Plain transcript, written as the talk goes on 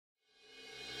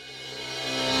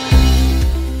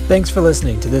Thanks for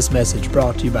listening to this message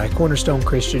brought to you by Cornerstone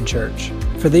Christian Church.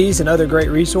 For these and other great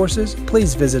resources,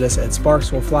 please visit us at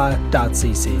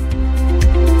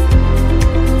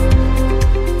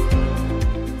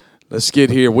sparkswillfly.cc. Let's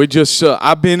get here.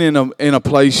 I've been in a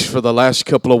place for the last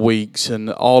couple of weeks, and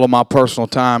all of my personal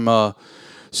time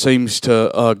seems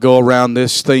to go around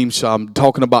this theme. So I'm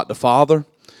talking about the Father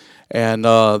and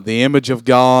the image of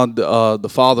God, the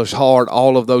Father's heart,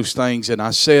 all of those things. And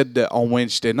I said that on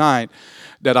Wednesday night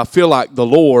that I feel like the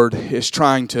Lord is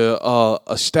trying to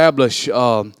establish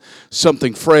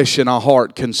something fresh in our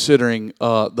heart considering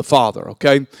the Father,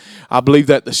 okay? I believe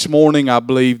that this morning. I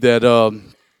believe that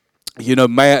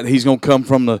Matt, he's going to come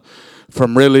from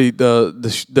really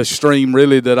the stream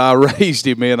really that I raised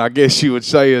him in, I guess you would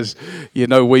say, is,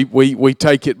 we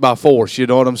take it by force. You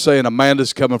know what I'm saying?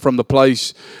 Amanda's coming from the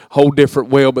place, whole different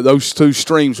well, but those two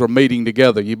streams were meeting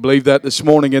together. You believe that this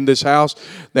morning in this house?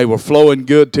 They were flowing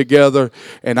good together,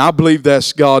 and I believe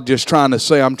that's God just trying to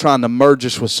say, I'm trying to merge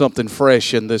us with something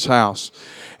fresh in this house.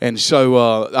 And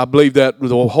so I believe that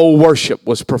the whole worship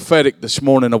was prophetic this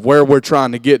morning of where we're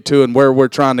trying to get to and where we're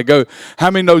trying to go.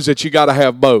 How many knows that you got to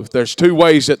have both? There's two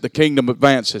ways that the kingdom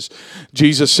advances.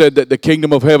 Jesus said that the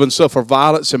kingdom of heaven suffer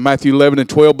violence in Matthew 11 and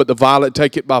 12, but the violent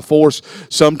take it by force.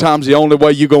 Sometimes the only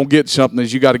way you're going to get something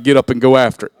is you got to get up and go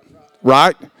after it.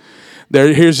 Right?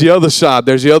 Here's the other side.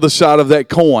 There's the other side of that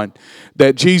coin,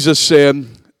 that Jesus said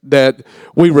that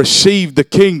we receive the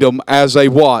kingdom as a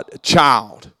what?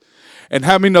 Child. And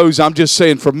how many knows, I'm just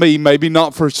saying for me, maybe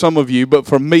not for some of you, but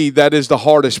for me, that is the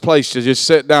hardest place, to just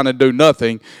sit down and do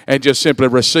nothing and just simply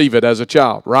receive it as a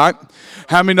child, right?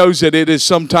 How many knows that it is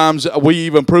sometimes, we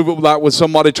even prove it like when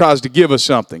somebody tries to give us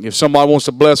something. If somebody wants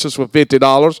to bless us with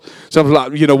 $50, something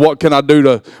like, what can I do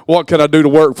to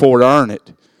work for to earn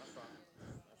it?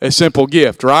 A simple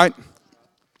gift, right?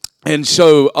 And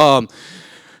so,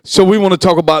 So we want to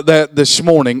talk about that this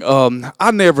morning.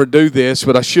 I never do this,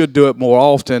 but I should do it more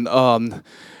often.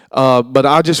 But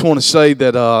I just want to say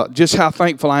that just how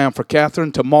thankful I am for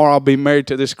Catherine. Tomorrow I'll be married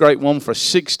to this great woman for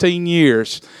 16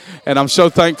 years. And I'm so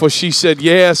thankful she said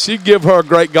yes. You give her a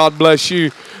great God bless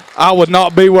you. I would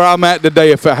not be where I'm at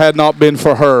today if it had not been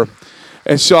for her.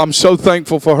 And so I'm so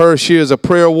thankful for her. She is a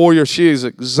prayer warrior. She is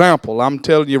an example. I'm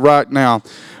telling you right now,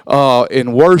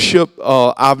 in worship,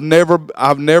 I've never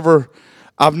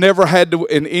had to,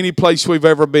 in any place we've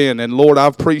ever been, and Lord,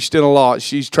 I've preached in a lot.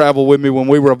 She's traveled with me when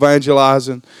we were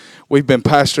evangelizing. We've been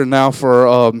pastoring now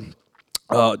for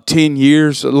 10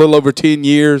 years, a little over 10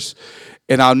 years,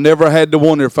 and I never had to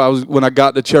wonder when I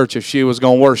got to church, if she was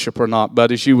going to worship or not,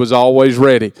 but she was always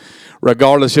ready.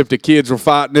 Regardless if the kids were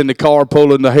fighting in the car,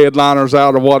 pulling the headliners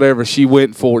out or whatever, she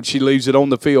went for it. She leaves it on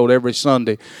the field every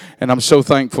Sunday, and I'm so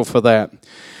thankful for that.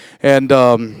 And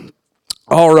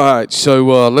all right,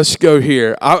 so let's go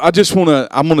here. I'm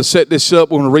going to set this up.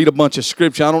 We're going to read a bunch of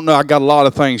scripture. I don't know. I got a lot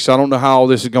of things, so I don't know how all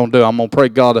this is going to do. I'm going to pray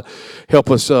God to help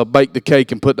us bake the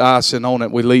cake and put the icing on it.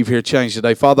 We leave here changed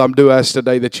today. Father, I do ask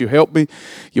today that you help me.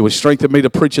 You would strengthen me to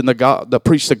preach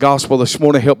the gospel this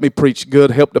morning. Help me preach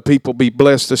good. Help the people be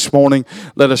blessed this morning.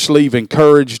 Let us leave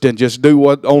encouraged and just do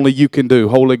what only you can do.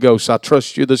 Holy Ghost, I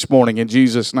trust you this morning in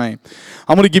Jesus' name.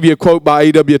 I'm going to give you a quote by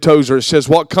A.W. Tozer. It says,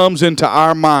 "What comes into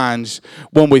our minds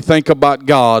when we think about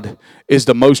God is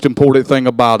the most important thing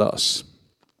about us."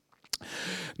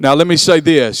 Now, let me say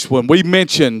this. When we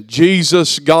mention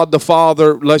Jesus, God the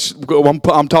Father,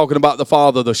 I'm talking about the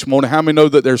Father this morning. How many know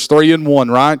that there's three in one,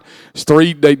 right? It's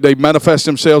three. They manifest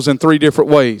themselves in three different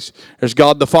ways. There's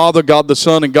God the Father, God the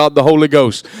Son, and God the Holy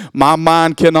Ghost. My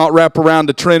mind cannot wrap around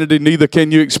the Trinity, neither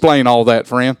can you explain all that,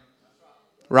 friend.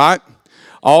 Right?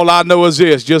 All I know is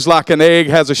this: just like an egg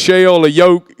has a shell, a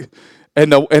yolk,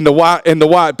 and the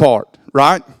white part,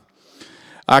 right?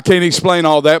 I can't explain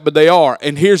all that, but they are.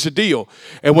 And here's the deal.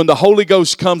 And when the Holy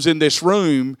Ghost comes in this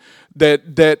room,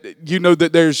 that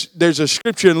there's a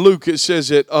scripture in Luke. It says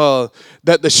that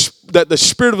the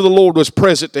Spirit of the Lord was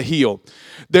present to heal.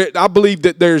 I believe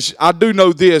that I do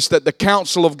know this, that the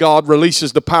counsel of God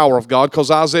releases the power of God,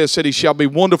 because Isaiah said he shall be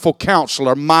wonderful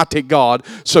counselor, mighty God.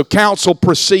 So counsel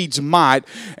precedes might.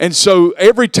 And so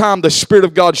every time the Spirit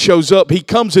of God shows up, he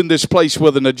comes in this place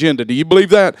with an agenda. Do you believe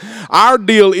that? Our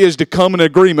deal is to come in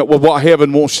agreement with what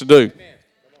heaven wants to do.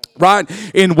 Right?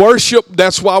 In worship,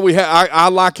 that's why I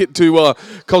like it to,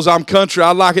 because I'm country,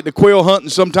 I like it to quail hunt,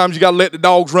 and sometimes you got to let the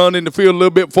dogs run in the field a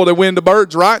little bit before they wind the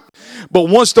birds, right? But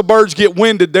once the birds get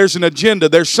winded, there's an agenda.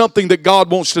 There's something that God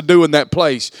wants to do in that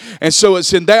place. And so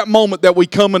it's in that moment that we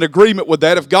come in agreement with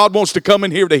that. If God wants to come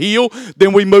in here to heal,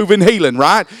 then we move in healing,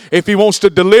 right? If He wants to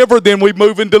deliver, then we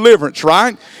move in deliverance,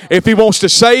 right? If He wants to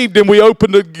save, then we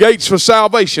open the gates for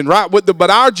salvation, right? But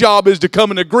our job is to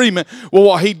come in agreement with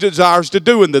what He desires to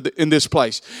do in this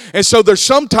place. And so there's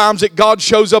sometimes that God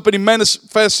shows up and He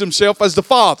manifests Himself as the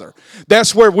Father.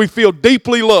 That's where we feel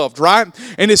deeply loved, right?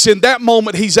 And it's in that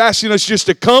moment He's asking us just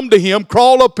to come to Him,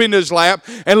 crawl up in His lap,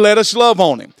 and let us love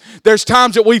on Him. There's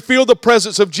times that we feel the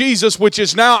presence of Jesus, which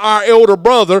is now our elder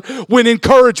brother, when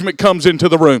encouragement comes into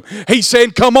the room. He's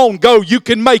saying, come on, go, you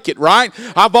can make it, right?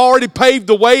 I've already paved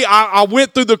the way. I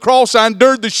went through the cross. I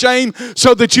endured the shame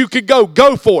so that you could go.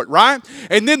 Go for it, right?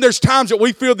 And then there's times that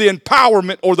we feel the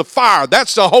empowerment or the fire.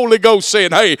 That's the Holy Ghost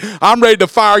saying, hey, I'm ready to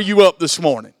fire you up this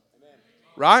morning,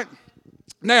 right?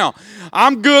 Now,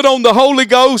 I'm good on the Holy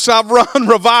Ghost. I've run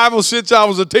revival since I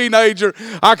was a teenager.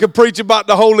 I can preach about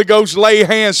the Holy Ghost, lay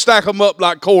hands, stack them up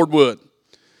like cordwood.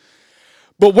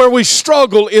 But where we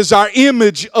struggle is our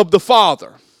image of the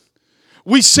Father.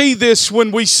 We see this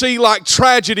when we see like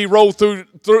tragedy roll through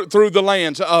the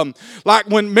lands.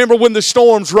 Remember when the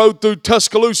storms rode through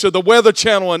Tuscaloosa, the Weather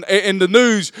Channel and the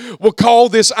news will call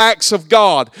this acts of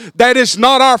God. That is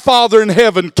not our Father in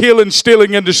heaven killing,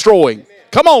 stealing, and destroying.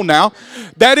 Come on now.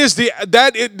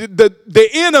 The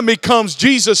enemy comes,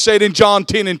 Jesus said in John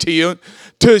 10 and 10,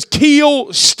 to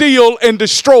kill, steal, and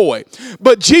destroy.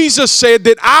 But Jesus said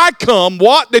that I come,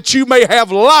 what? That you may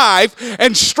have life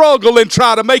and struggle and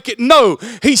try to make it. No.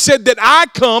 He said that I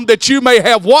come that you may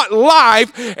have what?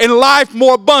 Life, and life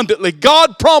more abundantly.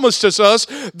 God promised us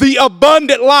the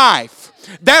abundant life.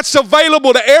 That's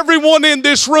available to everyone in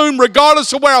this room,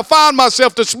 regardless of where I find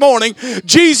myself this morning.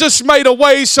 Jesus made a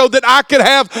way so that I could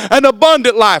have an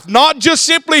abundant life. Not just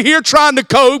simply here trying to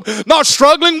cope, not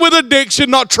struggling with addiction,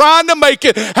 not trying to make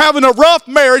it, having a rough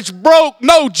marriage, broke.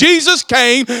 No, Jesus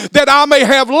came that I may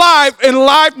have life and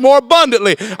life more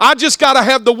abundantly. I just got to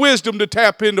have the wisdom to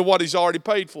tap into what He's already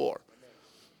paid for.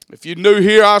 If you're new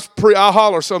here, I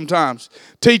holler sometimes.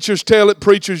 Teachers tell it,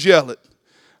 preachers yell it.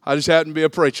 I just happen to be a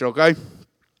preacher, okay?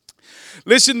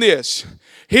 Listen to this.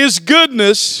 His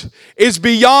goodness is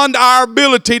beyond our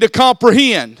ability to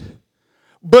comprehend,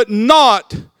 but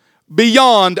not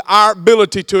beyond our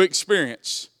ability to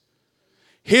experience.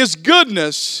 His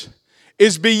goodness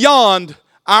is beyond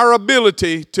our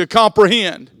ability to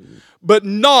comprehend, but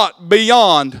not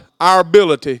beyond our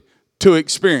ability to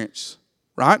experience.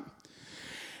 Right?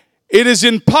 It is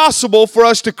impossible for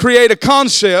us to create a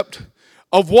concept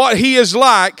of what He is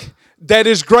like that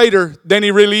is greater than He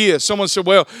really is. Someone said,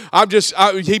 well,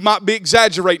 he might be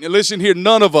exaggerating. Listen here,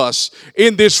 none of us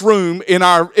in this room, in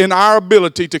our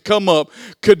ability to come up,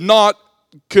 could not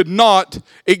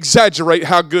exaggerate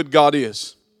how good God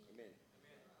is.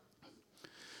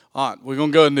 All right, we're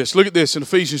going to go in this. Look at this in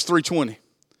Ephesians 3:20.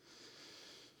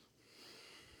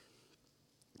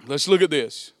 Let's look at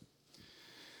this.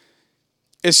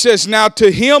 It says, now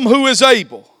to Him who is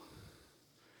able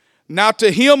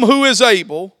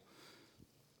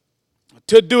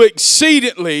to do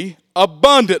exceedingly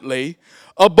abundantly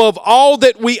above all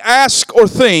that we ask or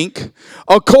think,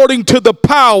 according to the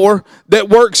power that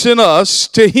works in us.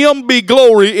 To Him be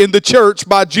glory in the church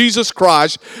by Jesus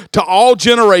Christ to all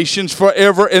generations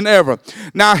forever and ever.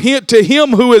 Now to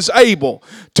Him who is able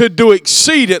to do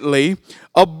exceedingly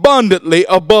abundantly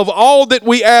above all that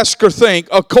we ask or think,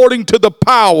 according to the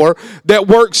power that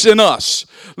works in us.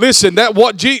 Listen, that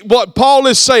what Paul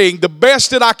is saying, the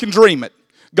best that I can dream it,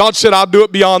 God said, I'll do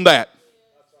it beyond that.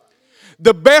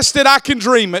 The best that I can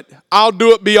dream it, I'll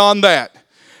do it beyond that.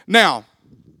 Now,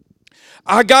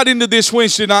 I got into this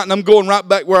Wednesday night, and I'm going right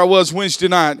back where I was Wednesday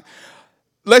night.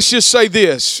 Let's just say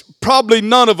this. Probably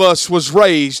none of us was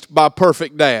raised by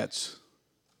perfect dads.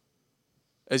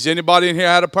 Has anybody in here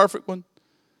had a perfect one?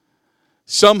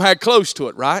 Some had close to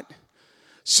it, right?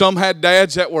 Some had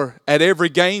dads that were at every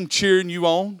game cheering you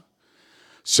on.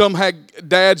 Some had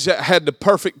dads that had the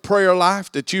perfect prayer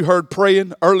life that you heard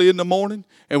praying early in the morning.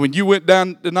 And when you went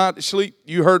down the night to sleep,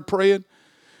 you heard praying.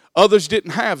 Others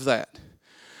didn't have that.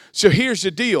 So here's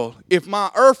the deal. If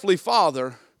my earthly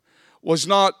father was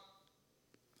not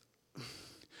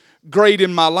great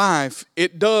in my life,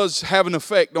 it does have an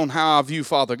effect on how I view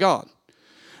Father God.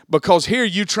 Because here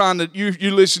you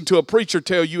listen to a preacher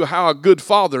tell you how a good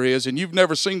father is, and you've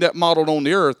never seen that modeled on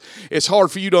the earth. It's hard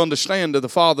for you to understand to the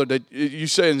Father that you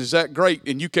saying, is that great?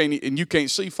 And you can't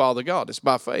see Father God. It's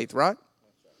by faith, right?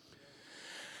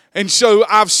 And so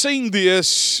I've seen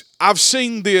this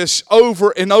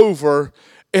over and over.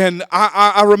 And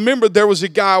I remember there was a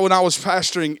guy when I was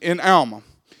pastoring in Alma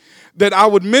that I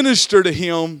would minister to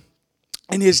him,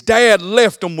 and his dad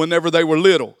left him whenever they were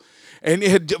little. And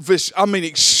it had this,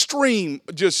 extreme,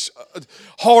 just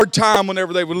hard time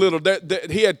whenever they were little.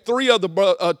 He had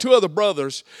two other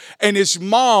brothers, and his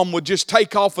mom would just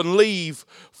take off and leave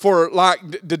for,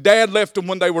 like, the dad left them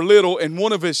when they were little, and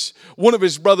one of his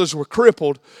brothers were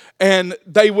crippled, and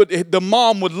the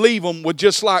mom would leave them with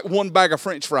just like one bag of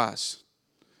French fries.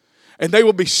 And they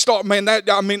would be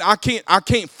I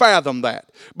can't fathom that.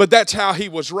 But that's how he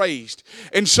was raised.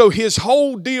 And so his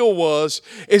whole deal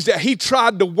is that he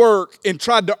tried to work and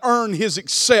tried to earn his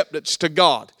acceptance to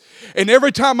God. And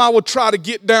every time I would try to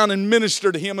get down and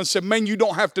minister to him and say, man, you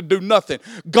don't have to do nothing.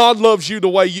 God loves you the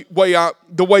way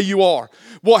you are.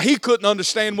 What he couldn't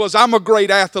understand was I'm a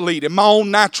great athlete, and my own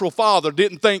natural father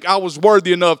didn't think I was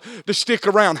worthy enough to stick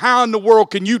around. How in the world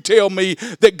can you tell me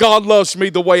that God loves me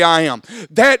the way I am?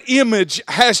 That image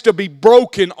has to be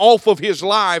broken off of his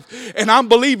life, and I'm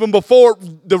believing before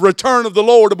the return of the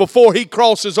Lord or before he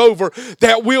crosses over,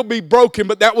 that will be broken.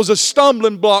 But that was a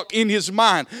stumbling block in his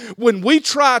mind. When we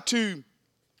try to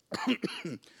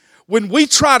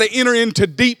enter into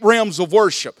deep realms of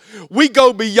worship, we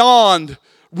go beyond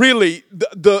really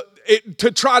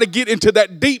to try to get into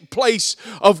that deep place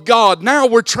of God. Now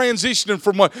we're transitioning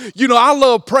from I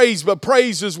love praise, but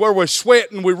praise is where we're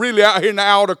sweating. We're really out here in the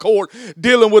outer court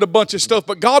dealing with a bunch of stuff.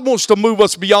 But God wants to move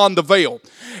us beyond the veil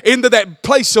into that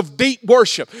place of deep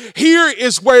worship. Here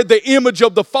is where the image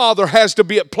of the Father has to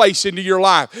be at place into your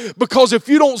life. Because if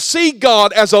you don't see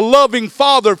God as a loving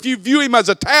Father, if you view him as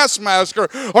a taskmaster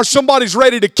or somebody's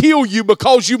ready to kill you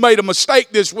because you made a mistake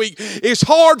this week, it's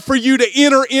hard for you to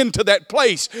enter into that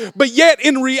place. But yet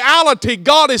in reality,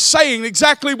 God is saying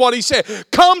exactly what he said.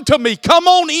 Come to me. Come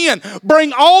on in.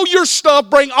 Bring all your stuff.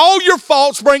 Bring all your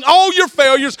faults. Bring all your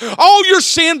failures. All your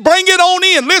sin. Bring it on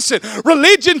in. Listen,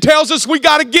 religion tells us we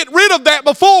got to get rid of that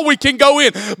before we can go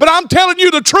in. But I'm telling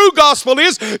you, the true gospel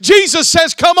is Jesus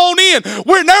says, come on in.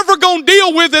 We're never going to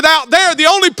deal with it out there. The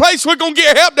only place we're going to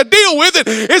get help to deal with it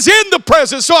is in the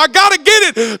presence. So I got to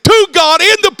get it to God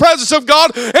in the presence of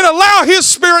God and allow his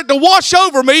Spirit to wash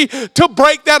over me to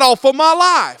break that off of my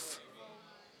life.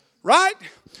 Right?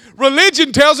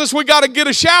 Religion tells us we got to get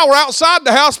a shower outside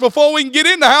the house before we can get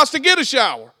in the house to get a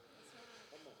shower.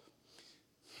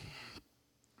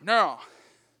 Now,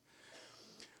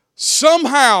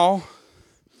 somehow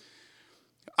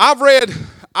I've read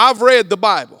the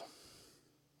Bible.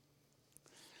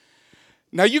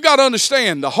 Now you got to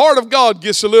understand, the heart of God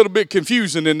gets a little bit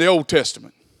confusing in the Old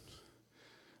Testament.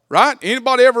 Right?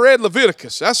 Anybody ever read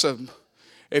Leviticus?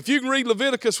 If you can read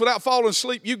Leviticus without falling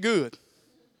asleep, you good.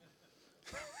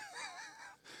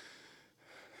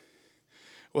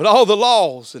 With all the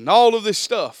laws and all of this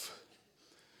stuff.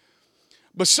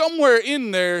 But somewhere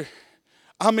in there,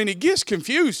 it gets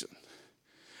confusing.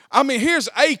 Here's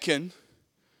Achan,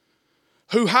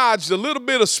 who hides a little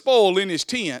bit of spoil in his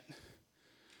tent.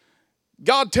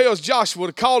 God tells Joshua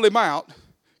to call him out,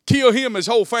 kill him, his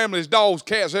whole family, his dogs,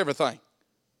 cats, everything.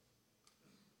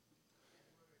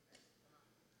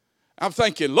 I'm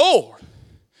thinking, Lord.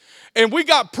 And we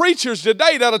got preachers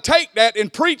today that'll take that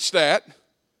and preach that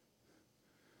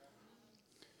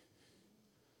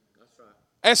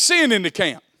as sin in the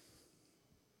camp.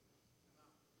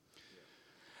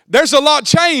 There's a lot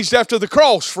changed after the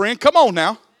cross, friend. Come on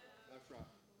now.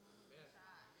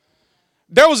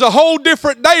 There was a whole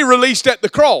different day released at the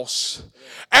cross.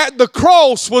 At the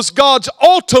cross was God's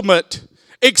ultimate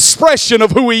expression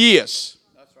of who he is.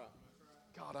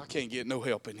 God, I can't get no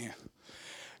help in here.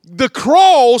 The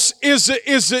cross is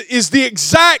the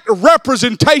exact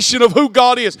representation of who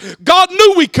God is. God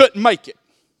knew we couldn't make it.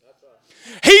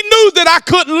 He knew that I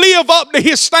couldn't live up to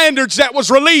his standards that was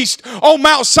released on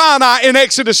Mount Sinai in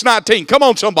Exodus 19. Come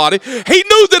on, somebody. He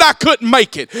knew that I couldn't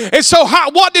make it. And so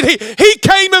what did he? He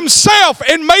came himself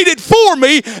and made it for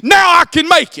me. Now I can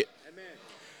make it. Amen.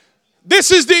 This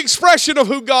is the expression of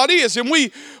who God is. And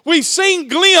we've seen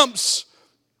glimpses.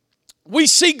 We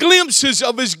see glimpses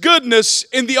of his goodness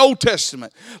in the Old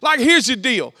Testament. Like, here's the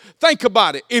deal. Think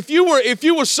about it. If you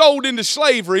were sold into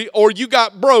slavery or you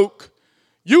got broke,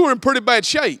 you were in pretty bad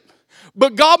shape.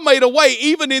 But God made a way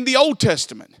even in the Old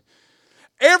Testament.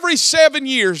 Every 7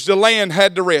 years the land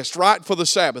had to rest, right, for the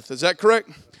Sabbath. Is that correct?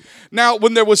 Now,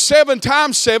 when there was 7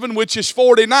 times 7, which is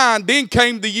 49, then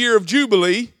came the year of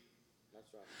Jubilee.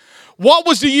 What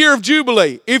was the year of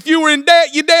Jubilee? If you were in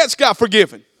debt, your debts got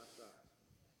forgiven.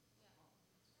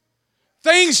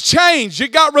 Things changed.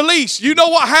 It got released. You know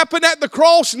what happened at the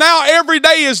cross? Now every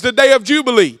day is the day of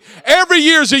Jubilee. Every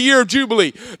year is a year of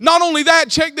Jubilee. Not only that,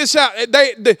 check this out.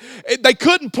 They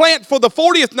couldn't plant for the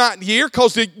 40th night year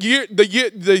because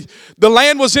the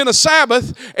land was in a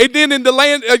Sabbath. And then in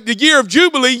the year of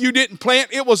Jubilee, you didn't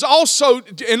plant. It was also,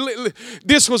 and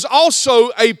this was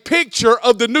also a picture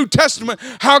of the New Testament,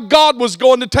 how God was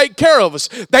going to take care of us.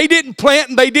 They didn't plant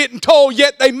and they didn't toil,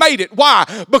 yet they made it.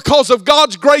 Why? Because of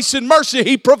God's grace and mercy.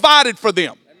 He provided for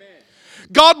them.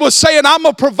 God was saying, I'm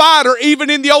a provider even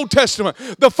in the Old Testament.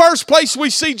 The first place we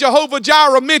see Jehovah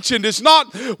Jireh mentioned is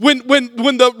not when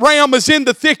the ram is in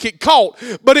the thicket caught,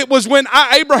 but it was when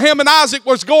Abraham and Isaac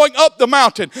was going up the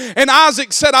mountain. And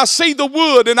Isaac said, I see the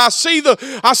wood and I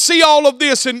see all of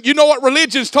this. And you know what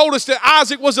religions told us? That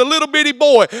Isaac was a little bitty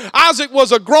boy. Isaac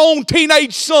was a grown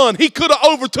teenage son. He could have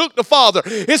overtook the father.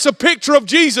 It's a picture of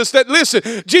Jesus that,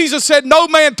 listen, Jesus said, no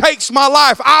man takes my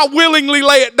life. I willingly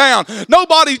lay it down.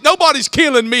 Nobody's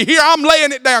killing me here. I'm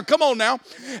laying it down. Come on now.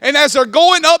 And as they're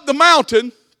going up the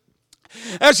mountain,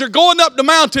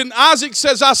 Isaac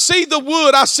says, I see the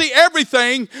wood, I see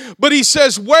everything, but he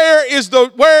says, where is the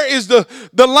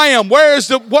lamb? Where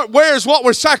is what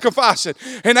we're sacrificing?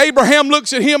 And Abraham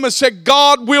looks at him and said,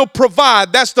 God will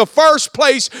provide. That's the first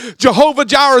place Jehovah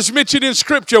Jireh is mentioned in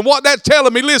Scripture. And what that's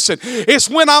telling me, listen, it's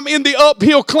when I'm in the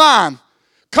uphill climb.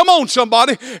 Come on,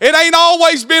 somebody. It ain't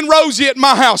always been rosy at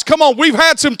my house. Come on, we've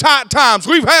had some tight times.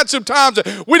 We've had some times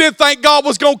that we didn't think God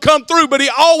was going to come through, but He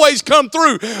always come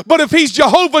through. But if He's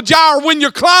Jehovah Jireh when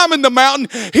you're climbing the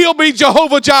mountain, He'll be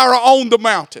Jehovah Jireh on the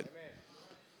mountain.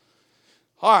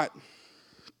 All right.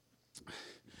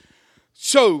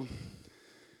 So,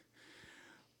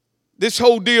 this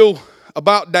whole deal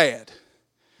about dad,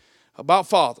 about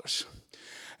fathers.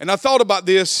 And I thought about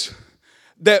this,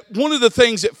 that one of the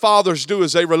things that fathers do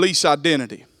is they release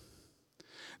identity.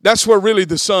 That's where really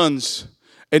the sons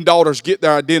and daughters get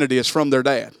their identity, is from their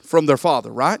dad, from their father,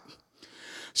 right?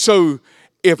 So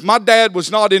if my dad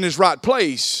was not in his right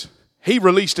place, he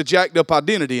released a jacked up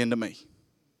identity into me,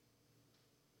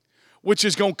 which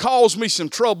is going to cause me some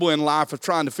trouble in life of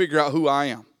trying to figure out who I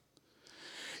am.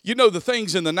 You know, the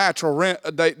things in the natural,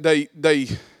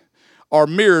 they are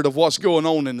mirrored of what's going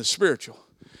on in the spiritual.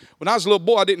 When I was a little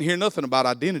boy, I didn't hear nothing about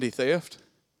identity theft.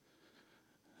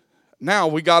 Now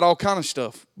we got all kind of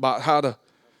stuff about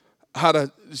how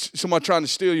to somebody trying to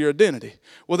steal your identity.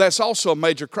 Well, that's also a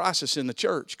major crisis in the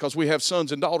church, because we have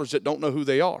sons and daughters that don't know who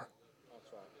they are.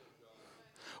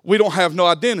 We don't have no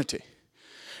identity.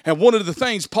 And one of the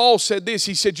things, Paul said this,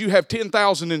 he said, you have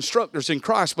 10,000 instructors in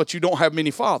Christ, but you don't have many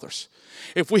fathers.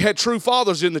 If we had true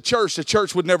fathers in the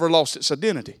church would never have lost its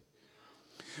identity.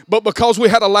 But because we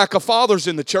had a lack of fathers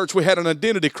in the church, we had an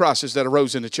identity crisis that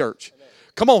arose in the church.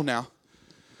 Come on now.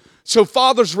 So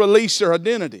fathers release their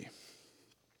identity.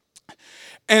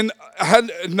 And how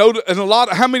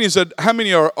many is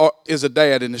a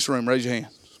dad in this room? Raise your hand.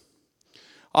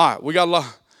 All right, we got a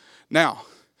lot. Now,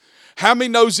 how many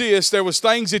knows this? There was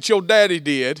things that your daddy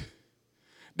did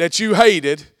that you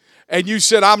hated, and you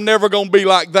said, I'm never going to be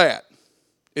like that.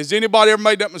 Has anybody ever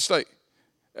made that mistake?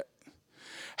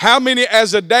 How many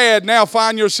as a dad now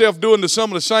find yourself doing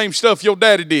some of the same stuff your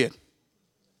daddy did?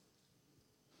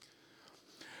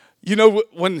 You know,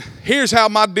 here's how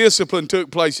my discipline took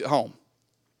place at home.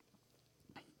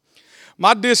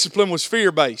 My discipline was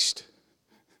fear-based.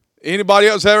 Anybody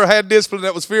else ever had discipline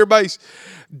that was fear-based?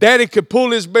 Daddy could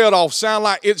pull his belt off, sound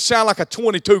like a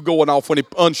 22 going off when he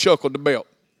unshuckled the belt.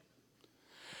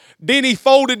 Then he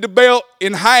folded the belt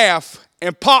in half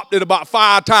and popped it about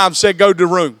 5 times, said, go to the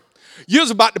room. You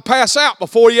was about to pass out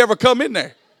before you ever come in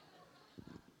there.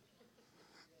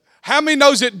 How many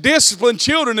knows that discipline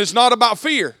children is not about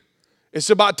fear?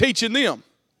 It's about teaching them.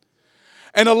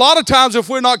 And a lot of times if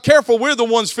we're not careful, we're the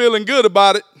ones feeling good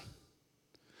about it.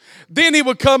 Then he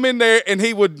would come in there and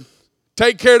he would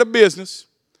take care of the business.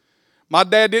 My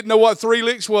dad didn't know what 3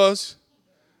 licks was.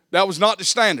 That was not the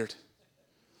standard.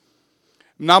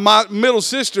 Now my middle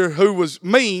sister, who was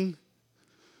mean,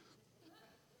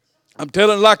 I'm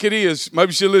telling it like it is.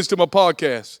 Maybe she'll listen to my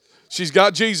podcast. She's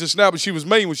got Jesus now, but she was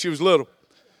mean when she was little.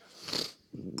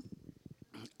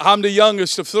 I'm the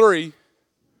youngest of 3.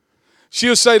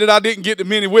 She'll say that I didn't get as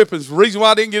many whippings. The reason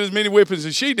why I didn't get as many whippings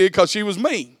as she did, because she was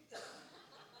mean.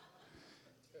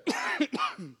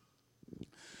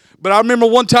 But I remember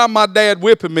one time my dad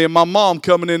whipping me and my mom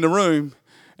coming in the room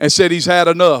and said he's had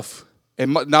enough.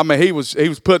 And he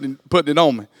was putting it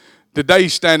on me.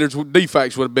 Today's standards,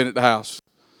 defects would have been at the house.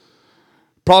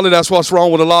 Probably that's what's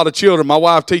wrong with a lot of children. My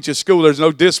wife teaches school. There's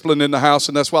no discipline in the house,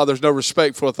 and that's why there's no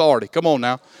respect for authority. Come on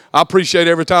now. I appreciate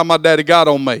every time my daddy got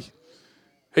on me.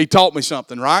 He taught me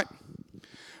something, right?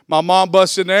 My mom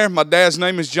busts in there. My dad's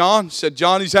name is John. Said,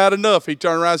 Johnny's had enough. He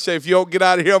turned around and said, if you don't get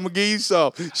out of here, I'm going to give you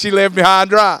some. She left me high and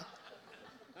dry.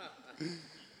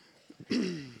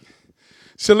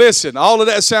 So listen, all of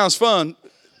that sounds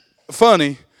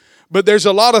funny, but there's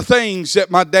a lot of things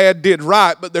that my dad did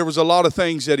right, but there was a lot of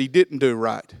things that he didn't do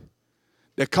right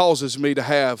that causes me to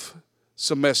have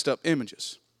some messed up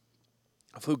images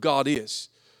of who God is.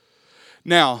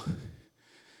 Now,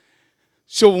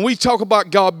 so when we talk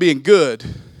about God being good,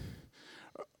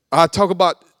 I talk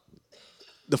about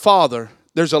the Father,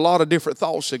 there's a lot of different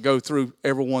thoughts that go through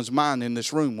everyone's mind in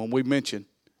this room when we mention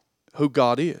who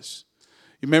God is.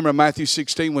 You remember Matthew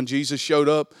 16 when Jesus showed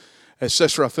up at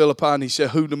Caesarea Philippi and he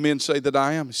said, who do men say that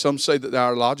I am? Some say that thou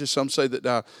art Elijah, some say that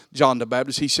thou art John the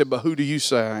Baptist. He said, but who do you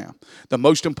say I am? The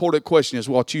most important question is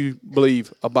what you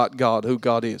believe about God, who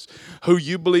God is. Who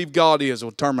you believe God is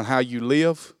will determine how you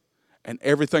live and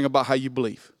everything about how you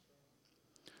believe.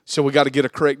 So we got to get a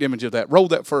correct image of that. Roll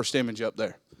that first image up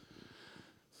there.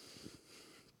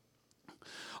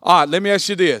 All right, let me ask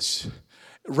you this.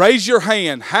 Raise your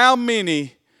hand. How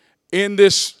many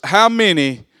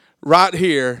right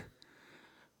here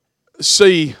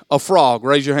see a frog?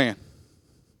 Raise your hand.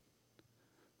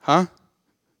 Huh?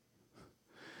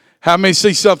 How many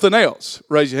see something else?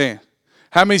 Raise your hand.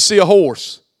 How many see a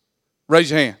horse?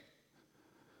 Raise your hand.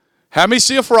 How many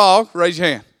see a frog? Raise your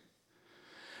hand.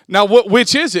 Now,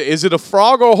 which is it? Is it a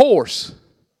frog or a horse?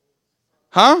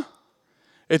 Huh?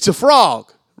 It's a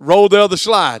frog. Roll the other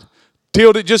slide.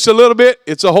 Tilt it just a little bit.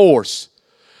 It's a horse.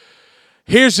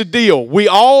 Here's the deal.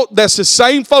 That's the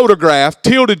same photograph,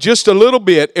 tilted just a little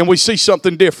bit, and we see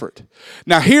something different.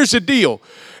 Now, here's the deal.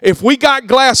 If we got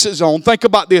glasses on, think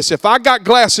about this. If I got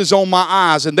glasses on my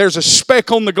eyes and there's a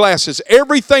speck on the glasses,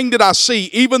 everything that I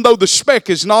see, even though the speck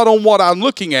is not on what I'm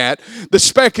looking at, the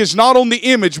speck is not on the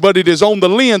image, but it is on the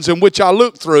lens in which I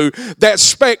look through, that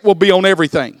speck will be on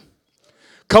everything.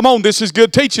 Come on, this is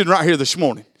good teaching right here this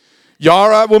morning. You all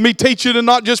right with me teaching and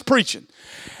not just preaching?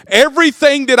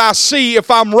 Everything that I see,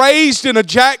 if I'm raised in a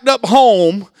jacked up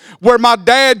home where my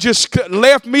dad just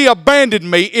left me, abandoned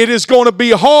me, it is going to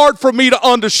be hard for me to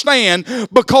understand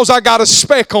because I got a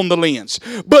speck on the lens.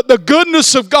 But the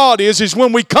goodness of God is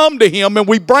when we come to Him and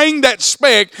we bring that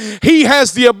speck, He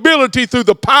has the ability through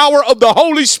the power of the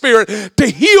Holy Spirit to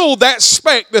heal that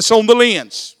speck that's on the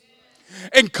lens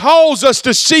and cause us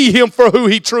to see Him for who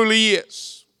He truly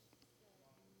is.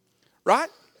 Right?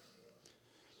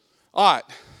 All right.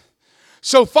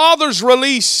 So fathers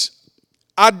release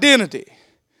identity.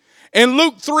 In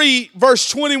Luke 3, verse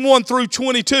 21 through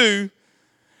 22,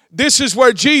 this is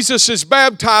where Jesus is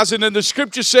baptizing, and the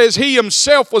scripture says He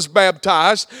Himself was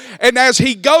baptized. And as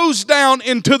He goes down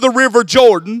into the river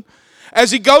Jordan,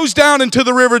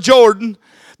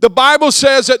 the Bible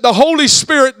says that the Holy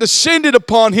Spirit descended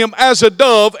upon Him as a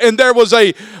dove, and there was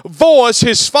a voice.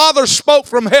 His Father spoke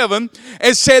from heaven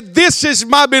and said, "This is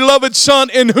my beloved Son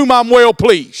in whom I'm well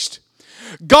pleased."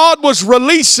 God was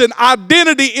releasing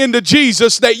identity into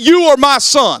Jesus that you are my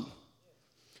son.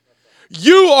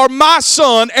 You are my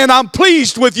son, and I'm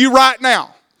pleased with you right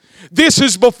now. This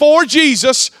is before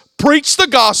Jesus preached the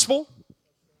gospel.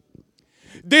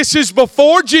 This is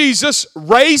before Jesus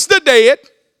raised the dead.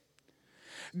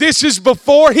 This is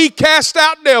before He cast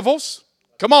out devils.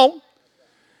 Come on.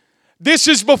 This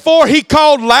is before He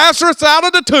called Lazarus out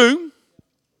of the tomb.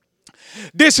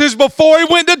 This is before He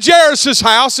went to Jairus'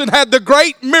 house and had the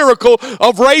great miracle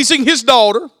of raising his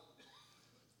daughter.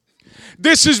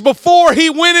 This is before He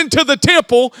went into the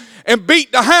temple and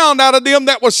beat the hound out of them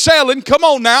that was selling, come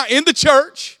on now, in the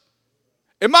church.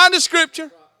 Am I in the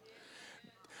scripture?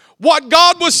 What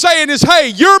God was saying is, hey,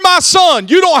 you're my son.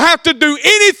 You don't have to do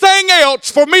anything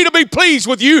else for me to be pleased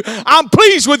with you. I'm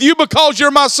pleased with you because you're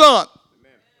my son.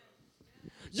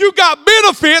 You got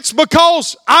benefits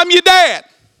because I'm your dad.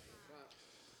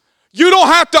 You don't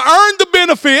have to earn the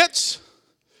benefits.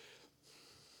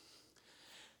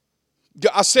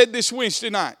 I said this Wednesday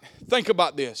night. Think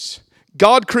about this.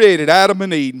 God created Adam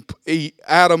and Eve,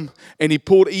 and He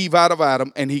pulled Eve out of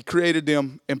Adam, and He created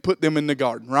them and put them in the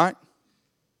garden, right?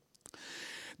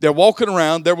 They're walking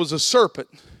around. There was a serpent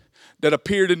that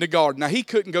appeared in the garden. Now, he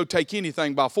couldn't go take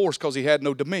anything by force because he had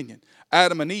no dominion.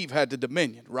 Adam and Eve had the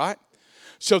dominion, right?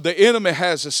 So the enemy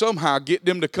has to somehow get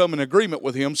them to come in agreement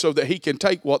with him so that he can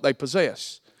take what they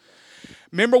possess.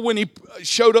 Remember when he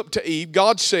showed up to Eve,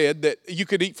 God said that you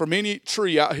could eat from any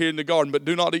tree out here in the garden, but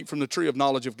do not eat from the tree of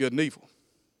knowledge of good and evil,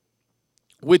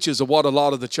 which is what a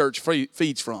lot of the church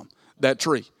feeds from, that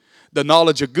tree. The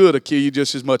knowledge of good will kill you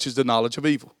just as much as the knowledge of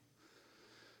evil.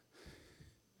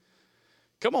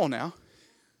 Come on now.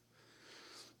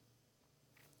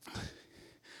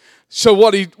 So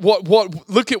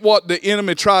look at what the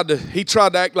enemy tried to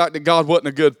act like that God wasn't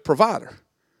a good provider.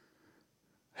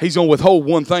 He's going to withhold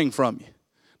one thing from you.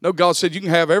 No, God said you can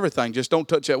have everything, just don't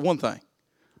touch that one thing.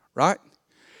 Right?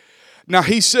 Now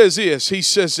he says this, he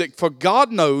says that for God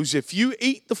knows if you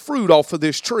eat the fruit off of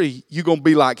this tree, you're going to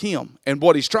be like him. And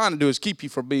what he's trying to do is keep you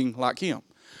from being like him.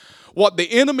 What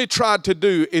the enemy tried to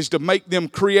do is to make them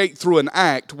create through an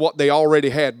act what they already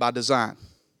had by design.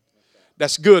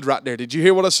 That's good right there. Did you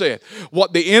hear what I said?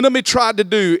 What the enemy tried to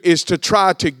do is to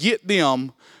try to get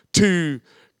them to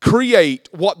create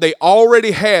what they already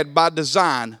had by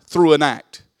design through an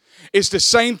act. It's the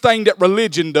same thing that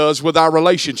religion does with our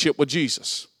relationship with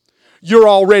Jesus. You're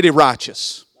already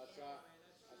righteous.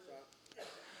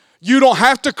 You don't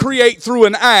have to create through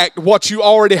an act what you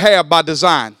already have by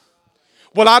design.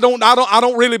 Well, I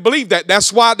don't really believe that.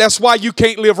 That's why you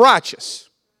can't live righteous.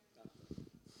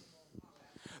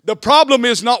 The problem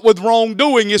is not with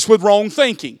wrongdoing, it's with wrong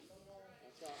thinking.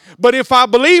 But if I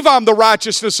believe I'm the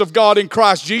righteousness of God in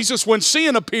Christ Jesus, when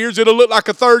sin appears, it'll look like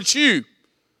a third shoe.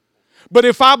 But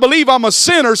if I believe I'm a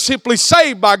sinner simply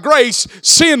saved by grace,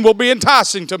 sin will be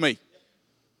enticing to me.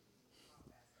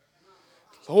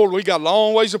 Lord, we got a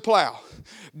long ways to plow.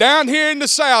 Down here in the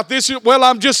South,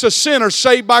 I'm just a sinner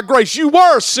saved by grace. You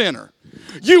were a sinner.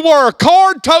 You were a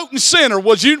card-toting sinner,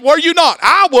 were you not?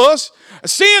 I was.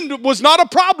 Sin was not a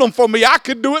problem for me. I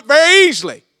could do it very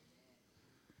easily.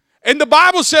 And the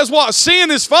Bible says what? Sin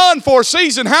is fun for a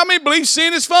season. How many believe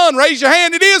sin is fun? Raise your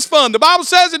hand. It is fun. The Bible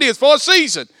says it is for a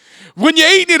season. When you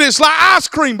eat it, it's like ice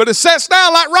cream, but it sets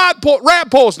down like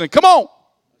rat poisoning. Come on.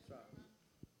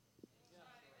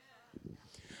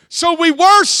 So we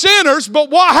were sinners,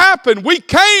 but what happened? We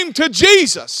came to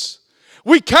Jesus.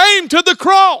 We came to the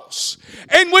cross,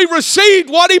 and we received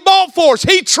what He bought for us.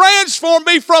 He transformed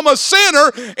me from a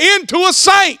sinner into a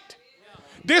saint.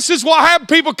 This is what happened.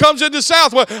 People comes in the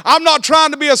South. Well, I'm not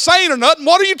trying to be a saint or nothing.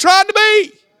 What are you trying to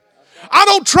be? I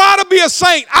don't try to be a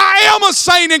saint. I am a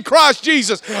saint in Christ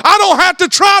Jesus. I don't have to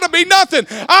try to be nothing.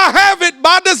 I have it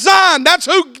by design. That's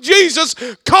who Jesus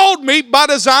called me by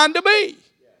design to be.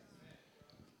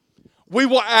 We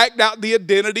will act out the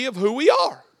identity of who we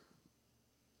are.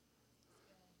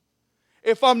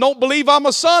 If I don't believe I'm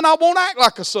a son, I won't act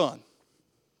like a son.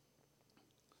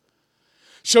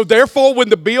 So therefore, when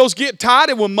the bills get tight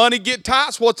and when money get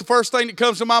tight, what's the first thing that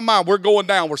comes to my mind? We're going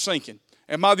down, we're sinking.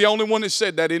 Am I the only one that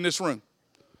said that in this room?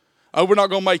 Oh, we're not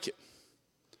going to make it.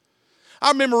 I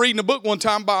remember reading a book one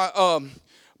time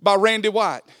by Randy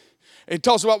White. It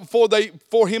talks about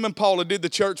before him and Paula did the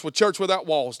Church Without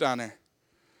Walls down there.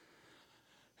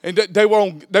 And they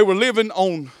were living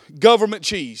on government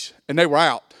cheese, and they were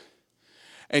out.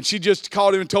 And she just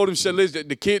called him and told him, said, listen,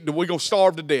 the kid, we're going to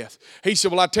starve to death. He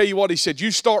said, well, I tell you what, he said,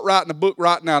 you start writing a book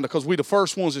right now because we're the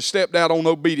first ones that stepped out on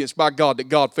obedience by God, that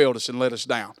God failed us and let us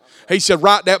down. He said,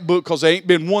 write that book because there ain't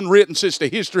been one written since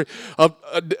history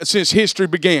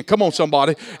began. Come on,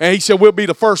 somebody. And he said, we'll be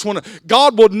the first one.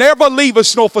 God will never leave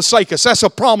us nor forsake us. That's a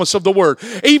promise of the word.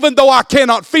 Even though I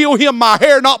cannot feel Him, my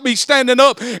hair not be standing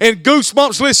up and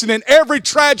goosebumps listening. Every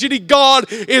tragedy,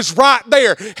 God is right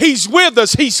there. He's with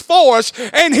us. He's for us.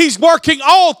 And He's working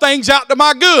all things out to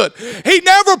my good. He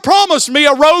never promised me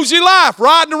a rosy life,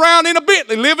 riding around in a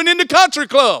Bentley, living in the country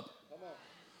club.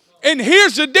 And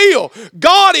here's the deal.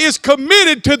 God is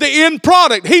committed to the end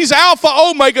product. He's Alpha,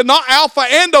 Omega, not Alpha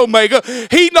and Omega.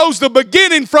 He knows the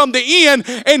beginning from the end,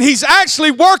 and He's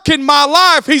actually working my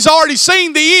life. He's already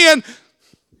seen the end.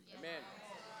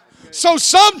 So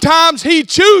sometimes He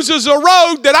chooses a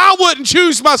road that I wouldn't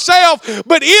choose myself,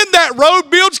 but in that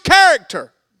road builds character.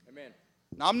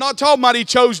 Now, I'm not talking about He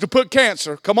chose to put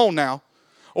cancer. Come on now.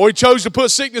 Or He chose to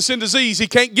put sickness and disease. He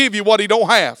can't give you what He don't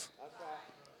have.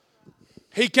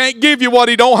 He can't give you what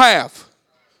He don't have.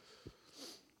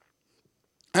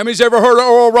 How many's ever heard of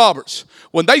Oral Roberts?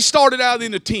 When they started out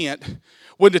in the tent,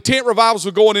 when the tent revivals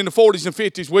were going in the 40s and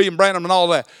 50s, William Branham and all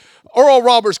that, Oral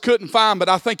Roberts couldn't find, but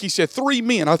I think he said 3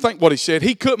 men. I think what he said.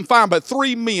 He couldn't find but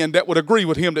 3 men that would agree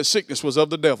with him that sickness was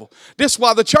of the devil. This is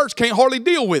why the church can't hardly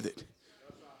deal with it.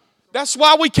 That's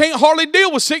why we can't hardly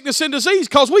deal with sickness and disease,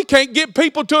 because we can't get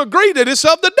people to agree that it's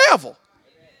of the devil.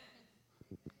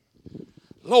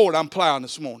 Lord, I'm plowing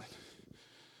this morning.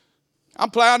 I'm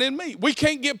plowing in me. We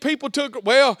can't get people to agree.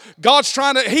 Well, God's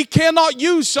trying to, He cannot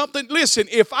use something. Listen,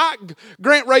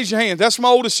 Grant, raise your hand. That's my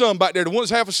oldest son back there, the one's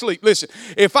half asleep. Listen,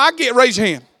 raise your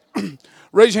hand.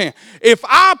 Raise your hand. If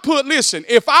I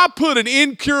put an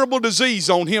incurable disease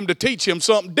on him to teach him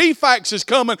something, DFACS is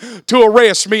coming to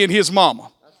arrest me and his mama.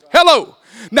 Hello.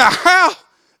 Now, how?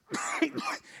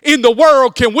 in the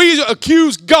world can we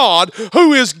accuse God,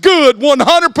 who is good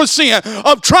 100%,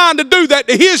 of trying to do that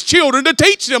to his children to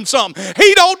teach them something?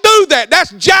 He don't do that.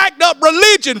 That's jacked up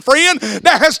religion, friend,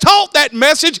 that has taught that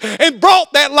message and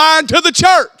brought that line to the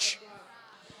church.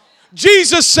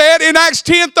 Jesus said in Acts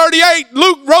 10:38,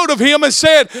 Luke wrote of him and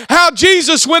said how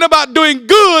Jesus went about doing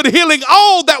good, healing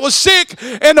all that was sick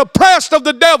and oppressed of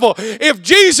the devil. If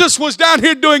Jesus was down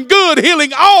here doing good,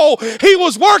 healing all, he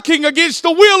was working against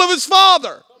the will of his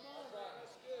Father.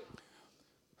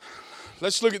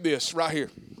 Let's look at this right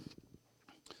here.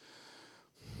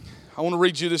 I want to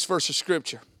read you this verse of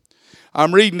Scripture.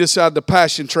 I'm reading this out of the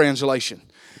Passion Translation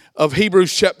of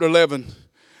Hebrews chapter 11,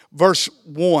 verse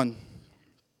 1.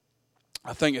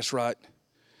 I think it's right.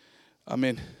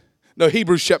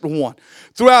 Hebrews chapter 1.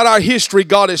 Throughout our history,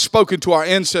 God has spoken to our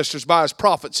ancestors by his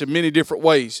prophets in many different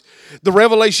ways. The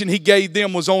revelation he gave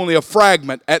them was only a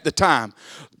fragment at the time.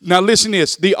 Now listen to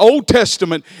this. The Old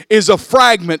Testament is a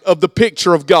fragment of the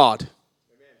picture of God.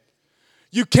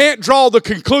 You can't draw the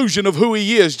conclusion of who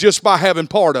he is just by having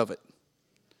part of it.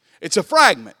 It's a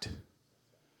fragment.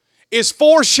 It's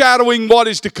foreshadowing what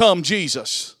is to come,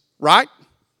 Jesus. Right?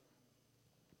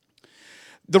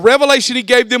 The revelation he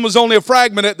gave them was only a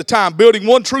fragment at the time, building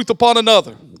one truth upon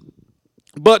another.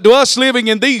 But to us living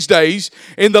in these days,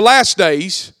 in the last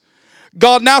days,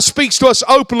 God now speaks to us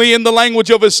openly in the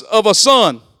language of a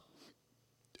son,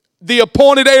 the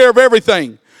appointed heir of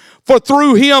everything. For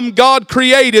through him God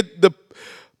created the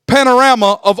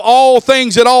panorama of all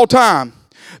things at all time.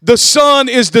 The Son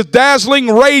is the dazzling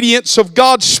radiance of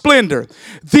God's splendor,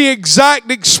 the exact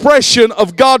expression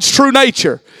of God's true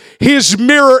nature, his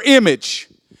mirror image.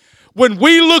 When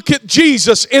we look at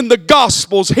Jesus in the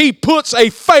Gospels, he puts a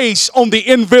face on the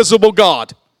invisible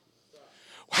God.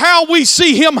 How we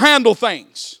see him handle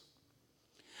things.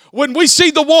 When we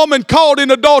see the woman caught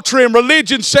in adultery and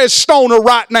religion says stone her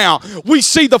right now, we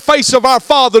see the face of our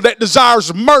Father that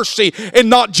desires mercy and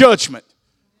not judgment.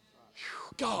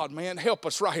 God, man, help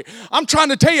us right here. I'm trying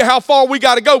to tell you how far we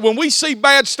got to go. When we see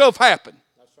bad stuff happen,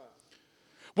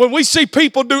 when we see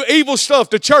people do evil stuff,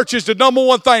 the church is the number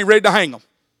one thing ready to hang them.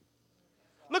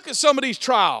 Look at some of these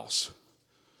trials.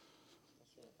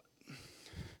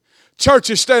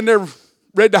 Churches standing there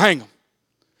ready to hang them.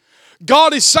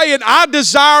 God is saying, I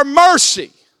desire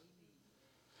mercy.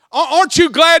 Aren't you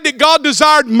glad that God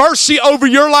desired mercy over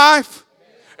your life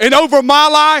and over my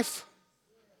life?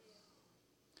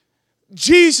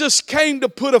 Jesus came to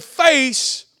put a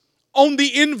face on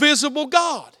the invisible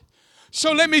God.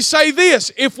 So let me say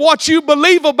this. If what you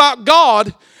believe about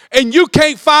God and you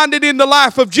can't find it in the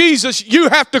life of Jesus, you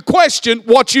have to question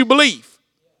what you believe.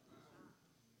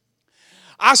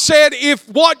 I said if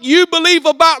what you believe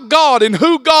about God and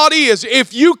who God is,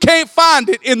 if you can't find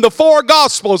it in the four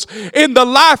Gospels, in the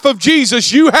life of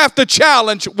Jesus, you have to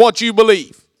challenge what you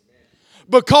believe.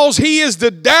 Because he is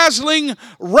the dazzling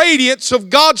radiance of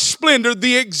God's splendor,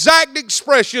 the exact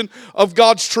expression of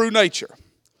God's true nature.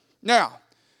 Now,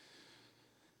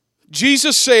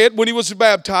 Jesus said when he was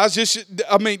baptized,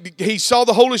 he saw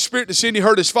the Holy Spirit descend. He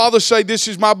heard his Father say, this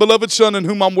is my beloved Son in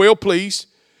whom I'm well pleased,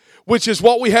 which is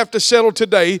what we have to settle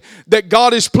today, that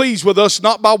God is pleased with us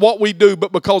not by what we do,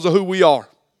 but because of who we are.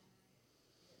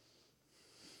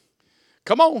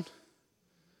 Come on.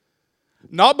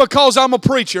 Not because I'm a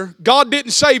preacher. God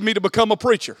didn't save me to become a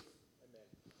preacher.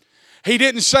 He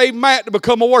didn't save Matt to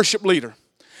become a worship leader.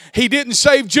 He didn't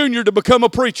save Junior to become a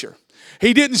preacher.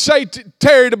 He didn't save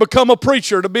Terry to become a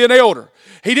preacher, to be an elder.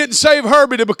 He didn't save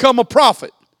Herbie to become a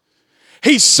prophet.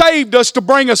 He saved us to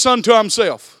bring us unto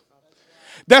himself.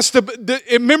 That's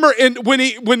remember when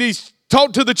he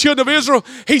talked to the children of Israel,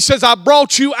 he says, I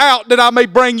brought you out that I may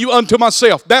bring you unto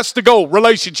myself. That's the goal,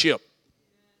 relationship.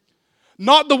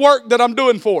 Not the work that I'm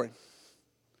doing for him.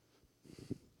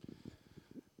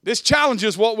 This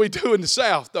challenges what we do in the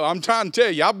South, though. I'm trying to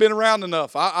tell you, I've been around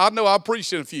enough. I know I've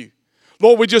preached in a few.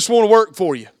 Lord, we just want to work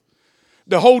for you.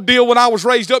 The whole deal when I was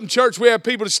raised up in church, we had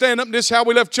people to stand up, and this is how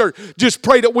we left church. Just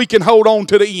pray that we can hold on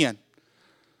to the end.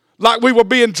 Like we were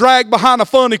being dragged behind a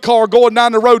funny car going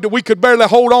down the road that we could barely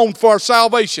hold on for our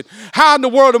salvation. How in the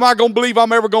world am I going to believe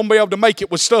I'm ever going to be able to make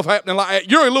it with stuff happening like that?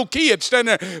 You're a little kid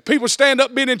standing there. People stand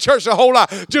up being in church their whole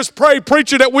life. Just pray,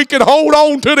 preacher, that we can hold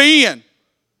on to the end.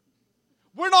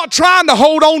 We're not trying to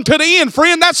hold on to the end,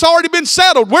 friend. That's already been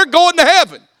settled. We're going to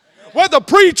heaven. Whether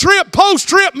pre-trip,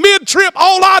 post-trip, mid-trip,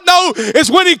 all I know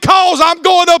is when he calls, I'm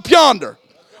going up yonder.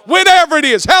 Whenever it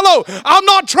is. Hello, I'm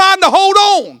not trying to hold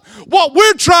on. What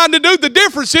we're trying to do, the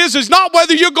difference is not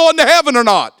whether you're going to heaven or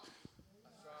not.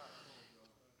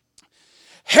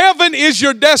 Heaven is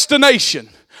your destination.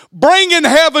 Bringing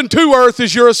heaven to earth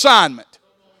is your assignment.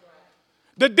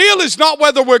 The deal is not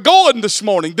whether we're going this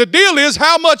morning. The deal is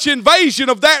how much invasion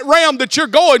of that realm that you're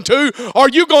going to are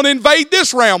you going to invade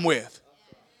this realm with.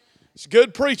 It's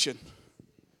good preaching.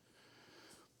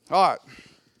 All right.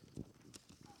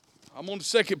 I'm on the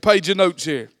second page of notes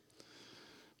here.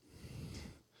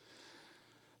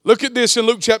 Look at this in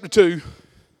Luke chapter 2.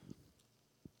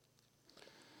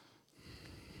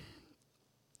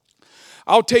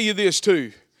 I'll tell you this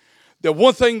too. The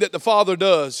one thing that the Father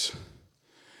does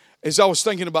is, I was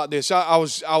thinking about this. I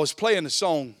was playing a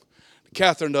song to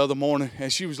Catherine the other morning,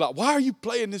 and she was like, "Why are you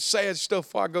playing this sad stuff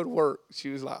before I go to work?" She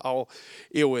was like, "Oh,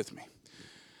 ill with me."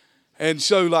 And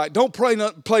so, like, don't play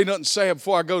nothing sad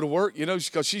before I go to work, you know,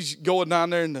 because she's going down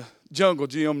there in the jungle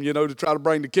gym, you know, to try to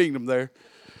bring the kingdom there.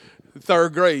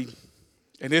 3rd grade.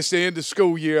 And it's the end of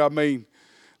school year. I mean,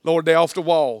 Lord, they're off the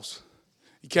walls.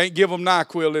 You can't give them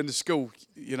NyQuil in the school,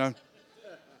 you know.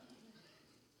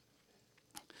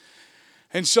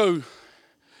 And so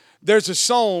there's a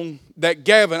song that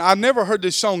Gavin, I never heard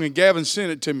this song, and Gavin sent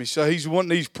it to me, so he's wanting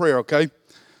these prayer, okay?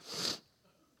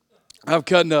 I'm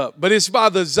cutting up. But it's by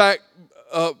the Zach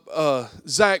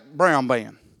Brown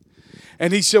Band.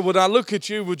 And he said, when I look at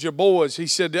you with your boys, he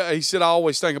said, I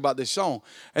always think about this song.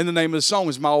 And the name of the song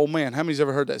is My Old Man. How many's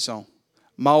ever heard that song?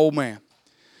 My Old Man.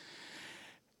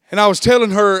 And I was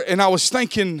telling her, and I was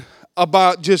thinking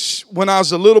about just when I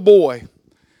was a little boy,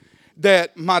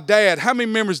 that my dad, how many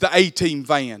remembers the A-Team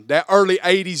van? That early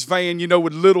 80s van, you know,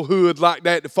 with a little hood like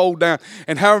that to fold down.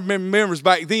 And how many remembers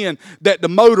back then that the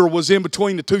motor was in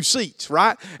between the 2 seats,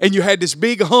 right? And you had this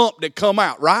big hump that come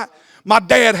out, right? My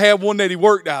dad had one that he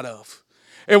worked out of.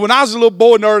 And when I was a little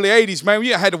boy in the early 80s, man, we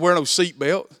didn't have to wear no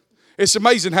seatbelt. It's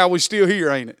amazing how we're still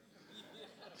here, ain't it?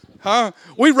 Huh?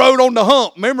 We rode on the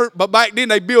hump, remember? But back then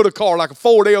they built a car like a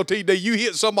Ford LTD. You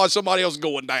hit somebody else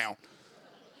going down.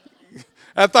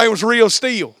 That thing was real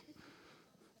steel.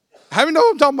 How many know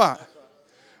what I'm talking about?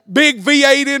 Big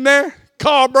V8 in there,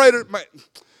 carburetor. Man.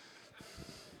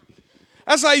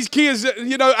 That's how these kids,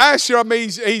 you know, Asher, I mean,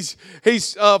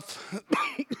 he's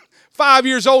 5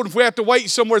 years old. If we have to wait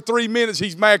somewhere 3 minutes,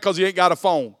 he's mad because he ain't got a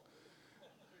phone.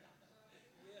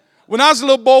 When I was a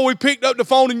little boy, we picked up the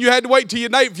phone and you had to wait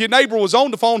till if your neighbor was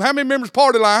on the phone. How many members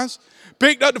party lines?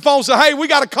 Picked up the phone and said, "Hey, we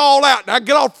got to call out." Now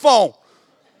get off the phone.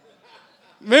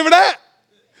 Remember that?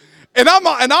 And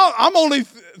I'm only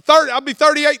 30. I'll be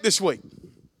 38 this week.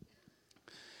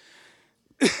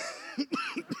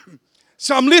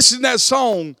 So I'm listening to that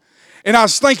song, and I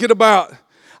was thinking about,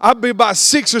 I'd be about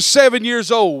 6 or 7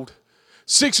 years old.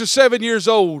 6 or 7 years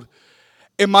old,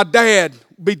 and my dad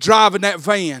would be driving that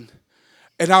van,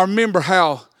 and I remember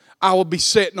how I would be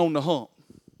sitting on the hump,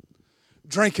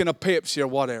 drinking a Pepsi or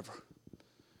whatever.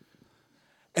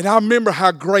 And I remember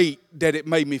how great that it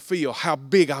made me feel, how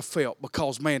big I felt,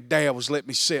 because, man, Dad was letting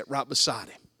me sit right beside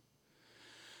him.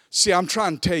 See, I'm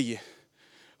trying to tell you,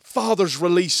 fathers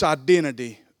release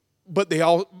identity, but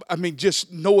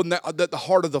just knowing that the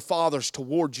heart of the Father's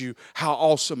towards you, how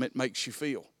awesome it makes you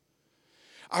feel.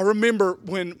 I remember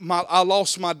when I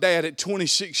lost my dad at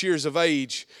 26 years of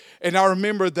age, and I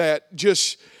remember that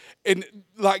just... And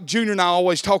like Junior and I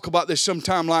always talk about this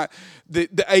sometime, like the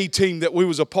A-Team that we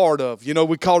was a part of. You know,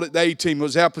 we called it the A-Team. It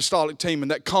was the apostolic team,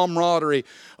 and that camaraderie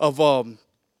of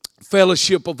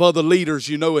fellowship of other leaders,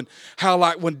 you know, and how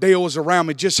like when Dale was around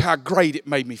me, just how great it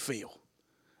made me feel.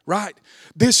 Right?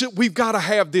 We've got to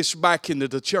have this back into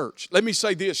the church. Let me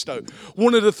say this, though.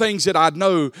 One of the things that I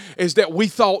know is that we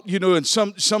thought, you know, in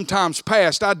sometimes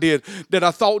past I did, that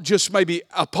I thought just maybe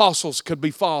apostles could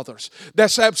be fathers.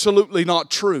 That's absolutely not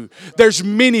true. There's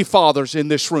many fathers in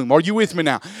this room. Are you with me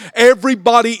now?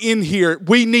 Everybody in here,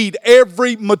 we need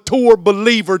every mature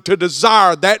believer to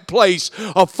desire that place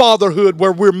of fatherhood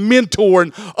where we're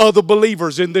mentoring other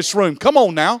believers in this room. Come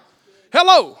on now.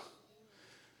 Hello.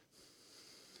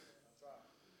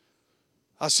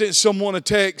 I sent someone a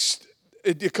text.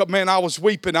 Man, I was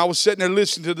weeping. I was sitting there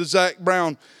listening to the Zach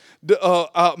Brown,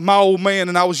 My Old Man,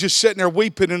 and I was just sitting there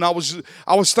weeping, and I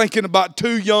was thinking about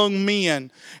 2 young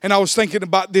men, and I was thinking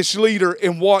about this leader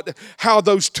and how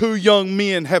those 2 young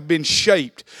men have been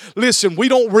shaped. Listen, we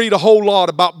don't read a whole lot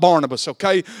about Barnabas,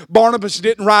 okay? Barnabas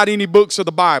didn't write any books of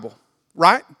the Bible,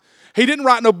 right? He didn't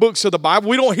write no books of the Bible.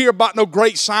 We don't hear about no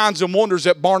great signs and wonders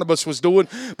that Barnabas was doing.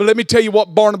 But let me tell you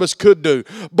what Barnabas could do.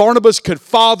 Barnabas could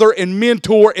father and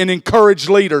mentor and encourage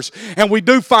leaders. And we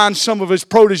do find some of his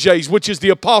proteges, which is the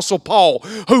Apostle Paul,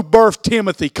 who birthed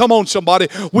Timothy. Come on, somebody.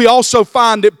 We also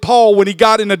find that Paul, when he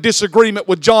got in a disagreement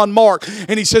with John Mark,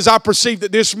 and he says, "I perceive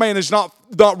that this man is not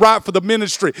not right for the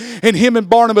ministry. And him and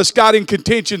Barnabas got in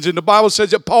contentions. And the Bible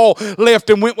says that Paul left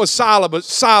and went with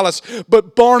Silas.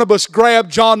 But Barnabas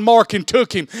grabbed John Mark and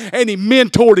took him. And he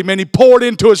mentored him and he poured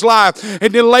into his life.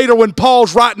 And then later when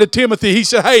Paul's writing to Timothy, he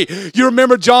said, hey, you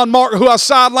remember John Mark who I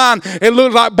sidelined? It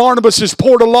looked like Barnabas has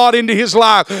poured a lot into his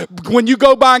life. When you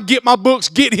go by and get my books,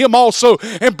 get him also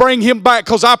and bring him back,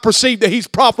 because I perceive that he's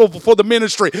profitable for the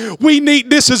ministry.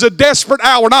 This is a desperate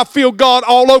hour, and I feel God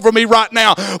all over me right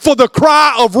now for the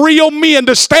cry of real men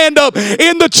to stand up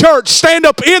in the church, stand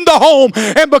up in the home,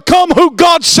 and become who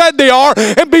God said they are,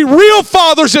 and be real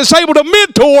fathers that's able to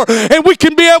mentor, and we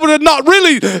can be able to not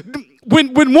really,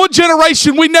 when one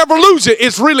generation we never lose it,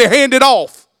 it's really handed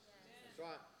off.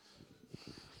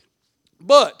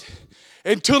 But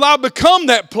until I become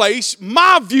that place,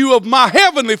 my view of my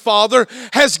Heavenly Father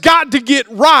has got to get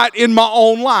right in my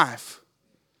own life.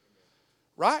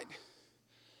 Right?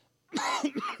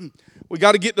 We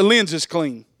got to get the lenses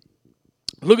clean.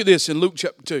 Look at this in Luke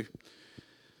chapter 2.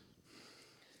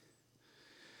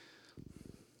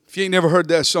 If you ain't never heard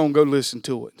that song, go listen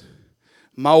to it.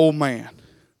 My old man.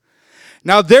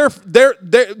 Now there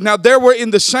were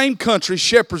in the same country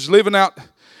shepherds living out.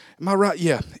 Am I right?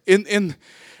 Yeah. In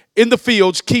the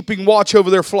fields, keeping watch over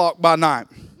their flock by night.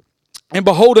 And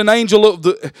behold, an angel of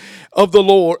the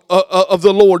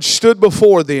Lord stood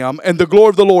before them, and the glory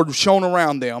of the Lord shone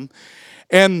around them,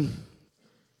 and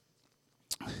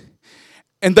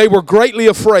they were greatly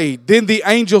afraid. Then the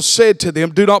angel said to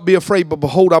them, do not be afraid, but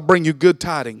behold, I bring you good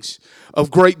tidings of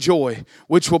great joy,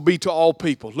 which will be to all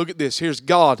people. Look at this. Here's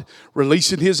God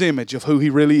releasing His image of who He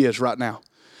really is right now.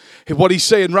 And what He's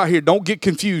saying right here, don't get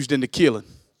confused in the killing.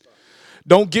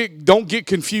 Don't get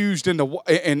confused in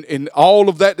all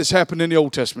of that that's happened in the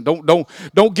Old Testament.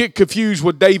 Don't get confused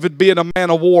with David being a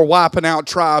man of war, wiping out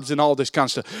tribes and all this kind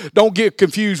of stuff. Don't get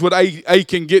confused with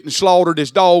Achan getting slaughtered, his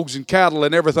dogs and cattle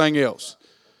and everything else.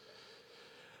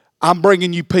 I'm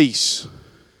bringing you peace.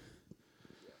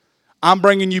 I'm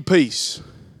bringing you peace.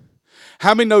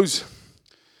 How many knows?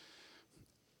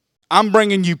 I'm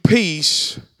bringing you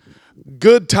peace,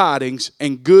 good tidings,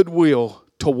 and goodwill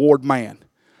toward man.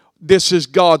 This is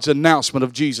God's announcement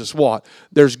of Jesus. What?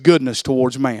 There's goodness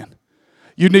towards man.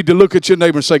 You need to look at your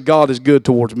neighbor and say, God is good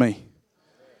towards me.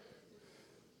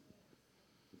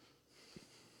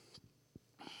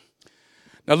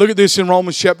 Now look at this in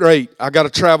Romans chapter 8. I got to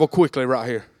travel quickly right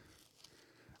here.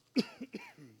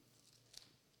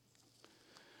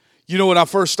 You know, when I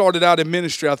first started out in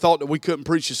ministry, I thought that we couldn't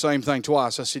preach the same thing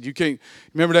twice. I said, you can't,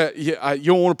 remember that? You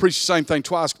don't want to preach the same thing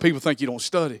twice because people think you don't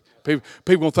study.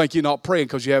 People will think you're not praying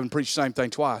because you haven't preached the same thing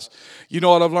twice. You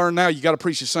know what I've learned now? You got to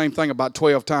preach the same thing about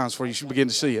 12 times before you should begin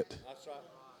to see it.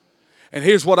 And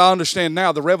here's what I understand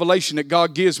now. The revelation that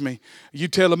God gives me. You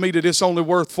telling me that it's only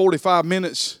worth 45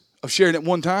 minutes of sharing it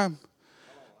one time?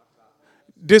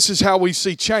 This is how we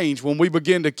see change when we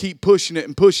begin to keep pushing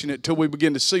it till we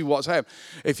begin to see what's happening.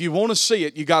 If you want to see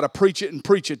it, you got to preach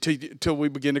it till we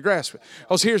begin to grasp it.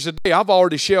 Because here's the day. I've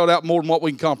already shelled out more than what we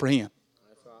can comprehend.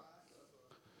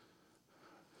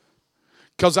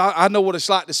 Because I know what it's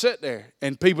like to sit there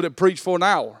and people that preach for an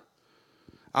hour.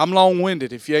 I'm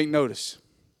long-winded if you ain't noticed.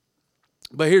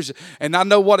 But and I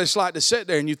know what it's like to sit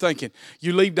there and you're thinking,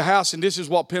 you leave the house and this is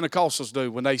what Pentecostals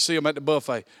do when they see them at the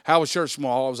buffet. How was church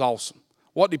tomorrow? Oh, it was awesome.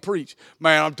 What did he preach?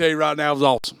 Man, I'm telling you right now, it was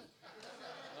awesome.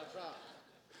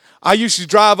 I used to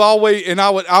drive all the way, and I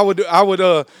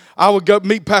would go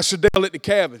meet Pastor Dale at the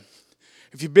cabin.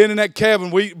 If you've been in that cabin,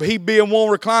 he'd be in one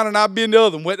recliner and I'd be in the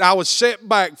other. I was set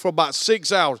back for about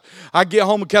 6 hours. I get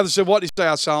home and Catherine said, "What did he say?"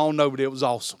 I said, "I don't know, but it was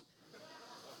awesome.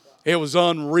 It was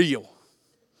unreal."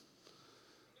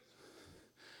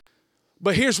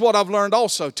 But here's what I've learned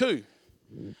also too,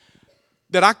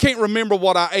 that I can't remember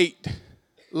what I ate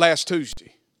last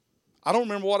Tuesday. I don't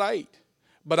remember what I ate.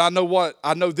 But I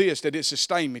know this, that it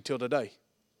sustained me till today.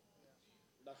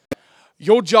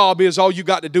 Your job is all you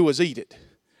got to do is eat it.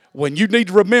 When you need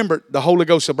to remember it, the Holy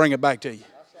Ghost will bring it back to you.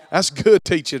 That's good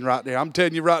teaching right there. I'm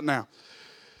telling you right now.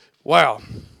 Wow.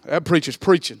 That preacher's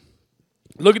preaching.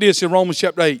 Look at this in Romans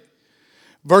chapter 8.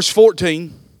 Verse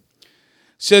 14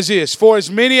 says this, "For as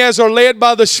many as are led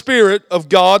by the Spirit of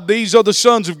God, these are the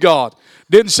sons of God."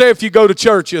 Didn't say if you go to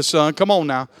church, your son. Come on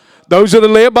now. Those that are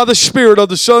led by the Spirit are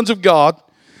the sons of God.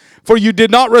 "For you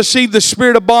did not receive the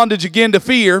spirit of bondage again to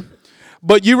fear,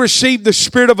 but you received the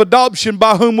spirit of adoption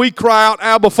by whom we cry out,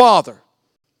 Abba, Father."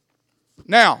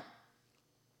 Now,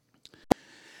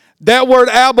 that word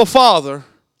Abba, Father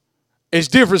is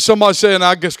different. Somebody saying,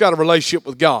 "I just got a relationship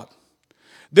with God."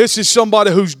 This is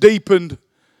somebody who's deepened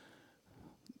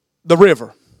the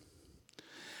river.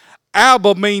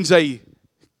 Abba means a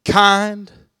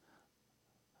kind,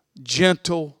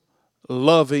 gentle,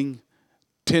 loving,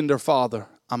 tender Father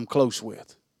I'm close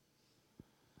with.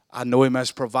 I know Him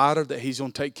as provider, that He's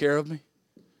going to take care of me.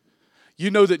 You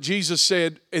know that Jesus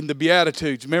said in the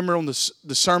Beatitudes, remember on the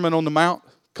Sermon on the Mount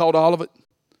called Olivet,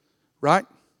 right?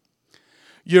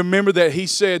 You remember that He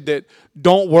said that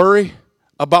don't worry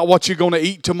about what you're going to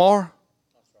eat tomorrow.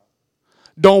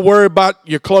 Don't worry about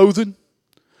your clothing.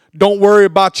 Don't worry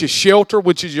about your shelter,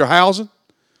 which is your housing.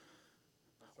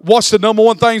 What's the number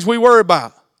one things we worry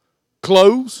about?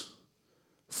 Clothes,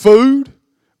 food,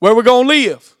 where we're going to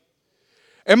live.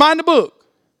 Am I in the book?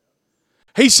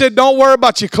 He said, don't worry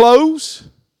about your clothes.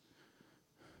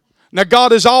 Now,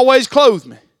 God has always clothed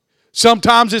me.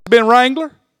 Sometimes it's been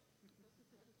Wrangler.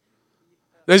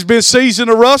 There's been season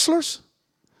of rustlers.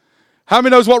 How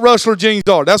many knows what rustler jeans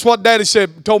are? That's what Daddy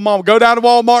said. Told Mama, go down to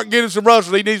Walmart and get him some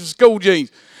rustlers. He needs some school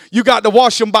jeans. You got to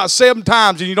wash them about 7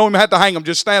 times, and you don't even have to hang them.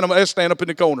 Just stand up in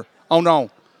the corner. On.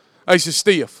 They said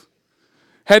stiff.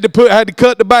 Had to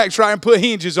cut the backs right and put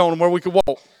hinges on them where we could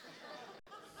walk.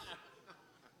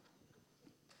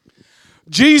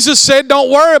 Jesus said, don't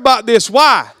worry about this.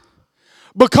 Why?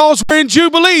 Because we're in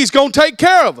Jubilee. He's going to take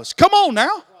care of us. Come on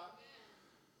now.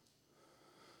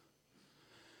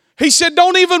 He said,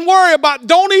 don't even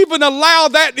allow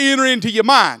that to enter into your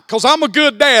mind. Because I'm a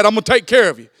good dad. I'm going to take care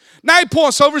of you. Now he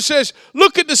points over and says,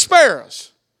 look at the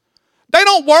sparrows. They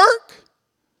don't work.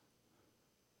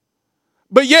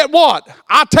 But yet what?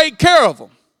 I take care of them.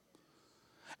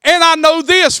 And I know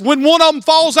this. When one of them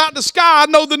falls out the sky, I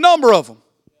know the number of them.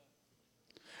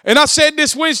 And I said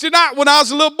this Wednesday night when I was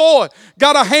a little boy.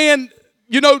 Got a hand,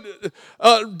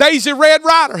 Daisy Red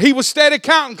Ryder. He was steady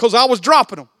counting because I was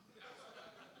dropping them.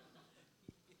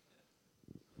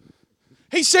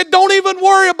 He said, don't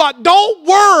worry about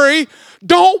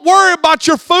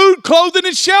your food, clothing,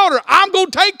 and shelter. I'm going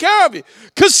to take care of you.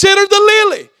 Consider the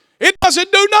lily. It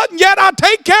doesn't do nothing, yet I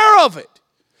take care of it.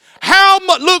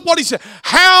 Look what he said.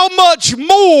 How much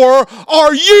more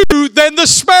are you than the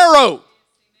sparrow?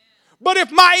 But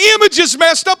if my image is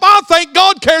messed up, I think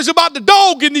God cares about the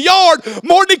dog in the yard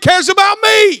more than He cares about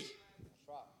me.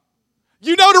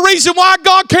 You know the reason why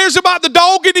God cares about the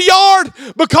dog in the yard?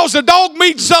 Because the dog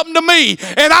means something to me,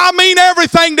 and I mean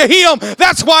everything to him.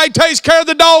 That's why He takes care of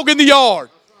the dog in the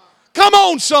yard. Come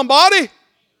on, somebody.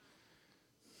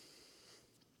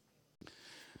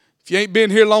 If you ain't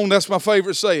been here long, that's my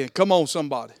favorite saying. Come on,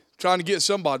 somebody. Trying to get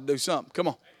somebody to do something. Come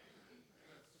on.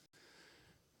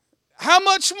 How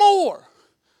much more?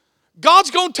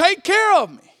 God's going to take care of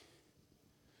me.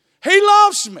 He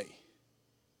loves me.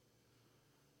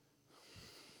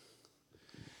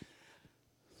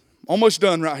 Almost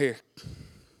done right here.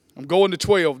 I'm going to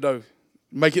 12 though.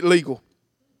 Make it legal.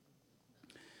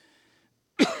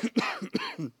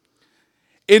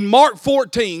 In Mark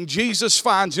 14, Jesus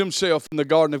finds Himself in the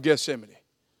Garden of Gethsemane.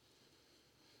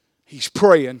 He's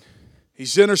praying.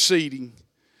 He's interceding.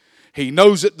 He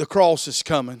knows that the cross is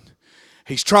coming.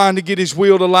 He's trying to get His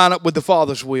will to line up with the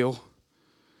Father's will.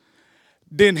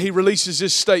 Then He releases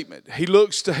this statement. He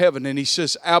looks to heaven and He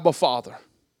says, Abba, Father.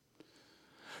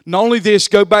 Not only this,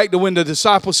 go back to when the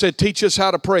disciples said, teach us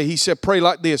how to pray. He said, pray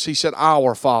like this. He said,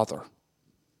 our Father.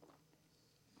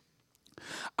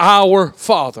 Our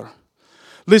Father.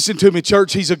 Listen to me,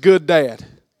 church. He's a good dad.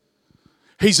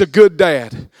 He's a good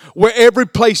dad. Where every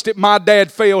place that my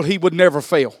dad failed, He would never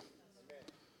fail.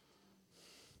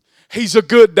 He's a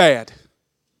good dad.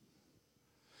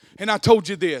 And I told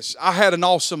you this. I had an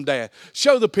awesome dad.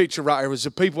 Show the picture right here.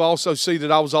 So people also see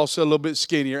that I was also a little bit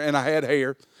skinnier and I had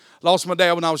hair. Lost my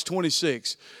dad when I was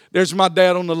 26. There's my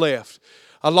dad on the left.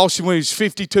 I lost him when he was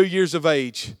 52 years of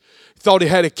age. Thought he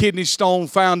had a kidney stone.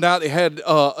 Found out he had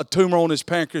a tumor on his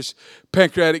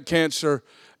pancreatic cancer.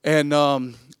 And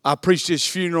I preached his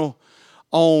funeral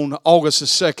on August the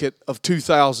 2nd of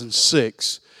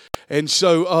 2006. And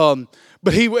so,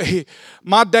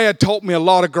 my dad taught me a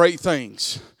lot of great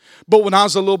things. But when I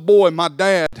was a little boy, my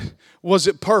dad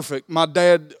wasn't perfect. My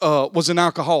dad was an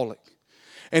alcoholic.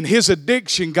 And his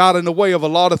addiction got in the way of a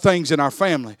lot of things in our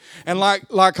family. And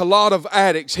like a lot of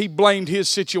addicts, he blamed his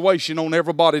situation on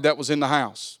everybody that was in the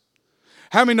house.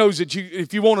 How many knows that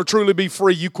if you want to truly be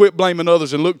free, you quit blaming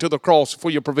others and look to the cross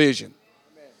for your provision?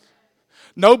 Amen.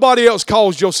 Nobody else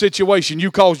caused your situation.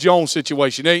 You caused your own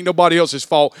situation. It ain't nobody else's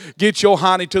fault. Get your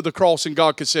hiney to the cross and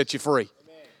God can set you free.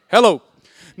 Amen. Hello.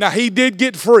 Now, he did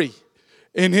get free.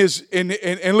 And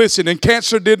listen, and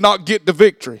cancer did not get the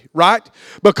victory, right?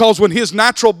 Because when his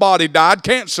natural body died,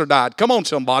 cancer died. Come on,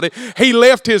 somebody. He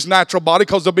left his natural body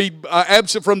because to be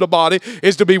absent from the body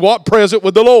is to be what? Present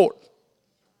with the Lord.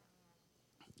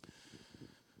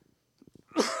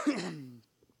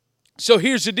 So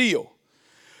here's the deal.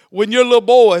 When you're a little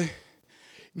boy,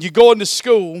 you go into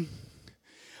school.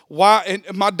 Why?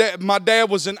 And my dad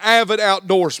was an avid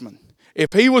outdoorsman.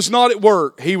 If he was not at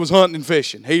work, he was hunting and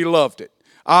fishing. He loved it.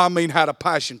 I mean, had a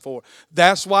passion for it.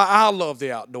 That's why I love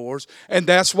the outdoors, and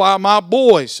that's why my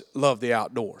boys love the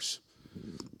outdoors.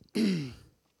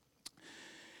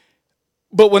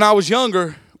 But when I was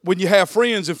younger, when you have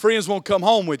friends and friends won't come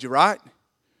home with you, right?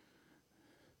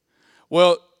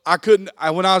 Well, I couldn't.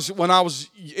 When I was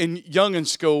young in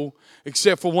school,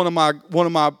 except for one of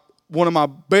my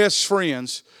best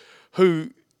friends who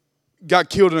got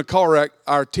killed in a car wreck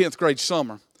our 10th grade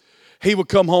summer. He would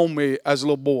come home with me as a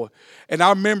little boy. And I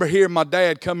remember hearing my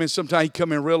dad come in sometime. He'd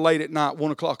come in real late at night,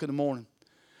 1 o'clock in the morning.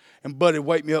 And Buddy would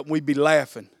wake me up and we'd be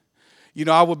laughing. You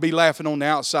know, I would be laughing on the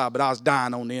outside, but I was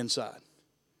dying on the inside.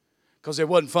 Because it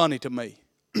wasn't funny to me.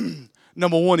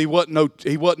 Number one, he wasn't no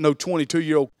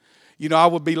 22-year-old. You know, I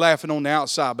would be laughing on the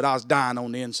outside, but I was dying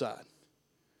on the inside.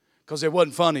 Because it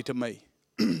wasn't funny to me.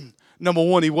 Number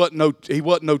one, he wasn't no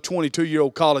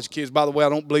 22-year-old college kids. By the way, I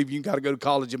don't believe you got to go to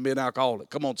college and be an alcoholic.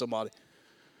 Come on, somebody.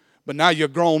 But now you're a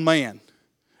grown man.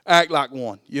 Act like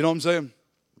one. You know what I'm saying?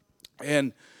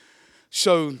 And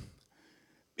so,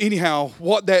 anyhow,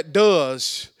 what that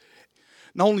does,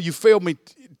 not only you failed me,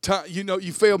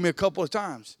 you failed me a couple of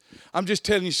times. I'm just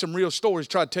telling you some real stories,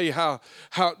 try to tell you how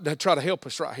to try to help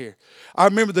us right here. I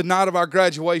remember the night of our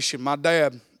graduation, my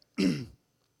dad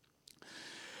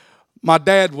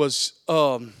was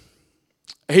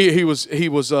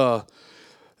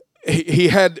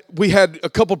we had a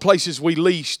couple of places we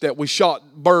leased that we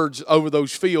shot birds over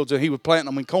those fields, and he was planting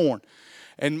them in corn.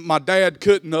 And my dad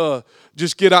couldn't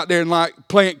just get out there and like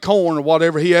plant corn or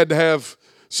whatever. He had to have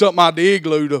something out of the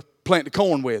igloo to plant the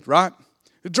corn with, right?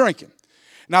 Drinking.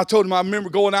 And I told him, I remember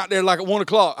going out there like at 1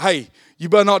 o'clock. Hey, you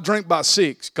better not drink by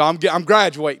 6, because I'm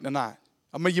graduating tonight.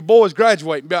 I mean, your boy's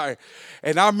graduating out here.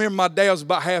 And I remember my dad was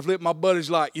about half lit. My buddy's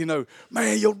like,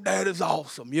 man, your dad is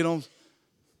awesome,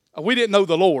 We didn't know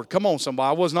the Lord. Come on, somebody.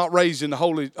 I was not raised in the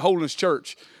Holiness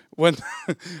Church. When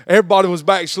everybody was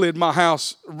backslid in my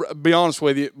house, to be honest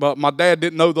with you. But my dad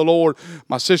didn't know the Lord.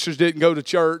 My sisters didn't go to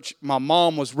church. My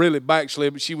mom was really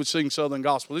backslid, but she would sing Southern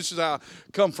gospel. This is how I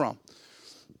come from.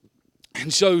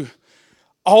 And so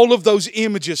all of those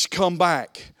images come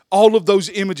back. All of those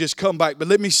images come back. But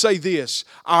let me say this.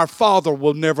 Our Father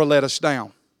will never let us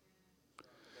down.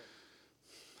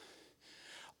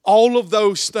 All of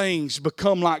those things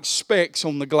become like specks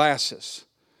on the glasses.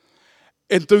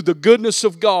 And through the goodness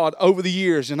of God over the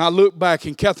years, and I look back,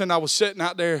 and Catherine and I was sitting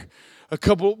out there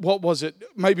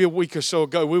maybe a week or so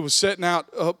ago. We was sitting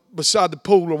out beside the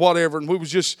pool or whatever, and we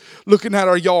was just looking at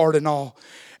our yard and all.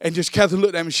 And just Catherine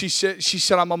looked at me and she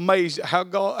said, I'm amazed at how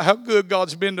good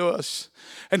God's been to us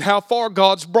and how far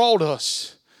God's brought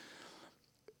us.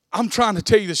 I'm trying to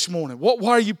tell you this morning,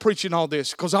 why are you preaching all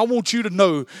this? Because I want you to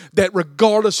know that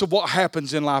regardless of what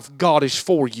happens in life, God is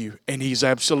for you and He's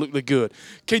absolutely good.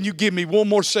 Can you give me one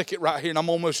more second right here and I'm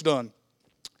almost done?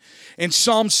 In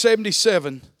Psalm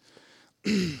 77,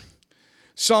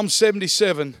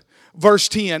 verse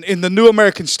 10, in the New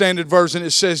American Standard Version,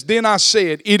 it says, Then I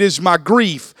said, it is my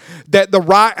grief that the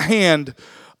right hand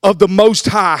of the Most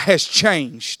High has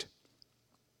changed.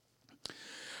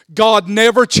 God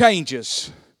never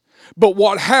changes. But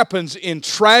what happens in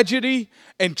tragedy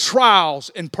and trials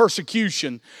and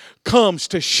persecution comes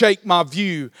to shake my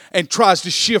view and tries to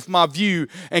shift my view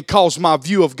and cause my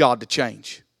view of God to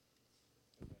change.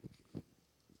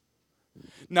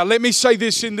 Now let me say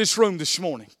this in this room this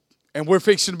morning, and we're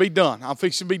fixing to be done. I'm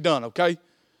fixing to be done, okay?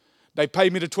 They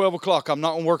paid me to 12 o'clock. I'm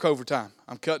not going to work overtime.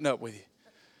 I'm cutting up with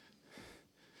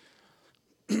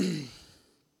you.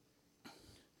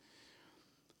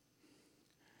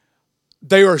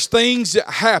 There are things that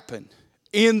happen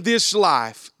in this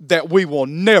life that we will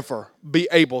never be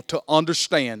able to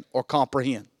understand or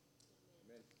comprehend.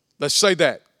 Let's say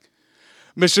that.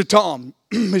 Mr. Tom,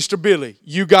 Mr. Billy,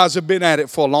 you guys have been at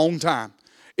it for a long time.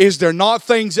 Is there not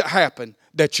things that happen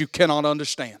that you cannot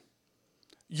understand?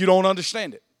 You don't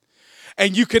understand it.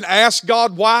 And you can ask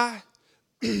God why.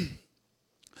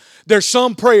 There's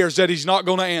some prayers that He's not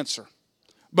going to answer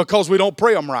because we don't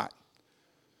pray them right.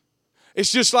 It's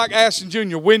just like asking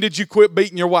Junior, when did you quit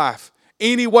beating your wife?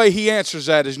 Any way he answers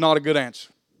that is not a good answer.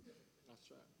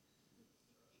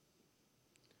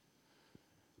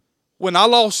 When I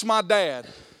lost my dad,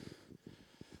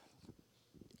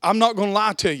 I'm not going to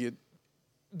lie to you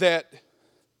that,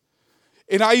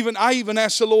 and I even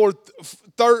asked the Lord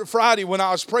Friday when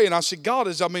I was praying, I said, God,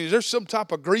 is there some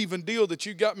type of grieving deal that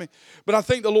you got me? But I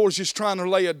think the Lord's just trying to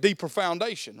lay a deeper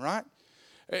foundation, right?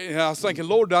 And I was thinking,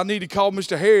 Lord, do I need to call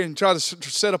Mr. Harry and try to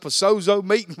set up a sozo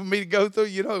meeting for me to go through?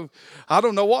 You know, I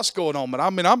don't know what's going on, but I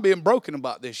mean, I'm being broken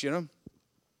about this, you know.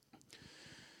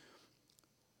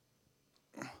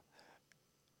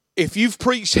 If you've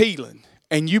preached healing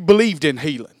and you believed in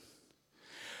healing,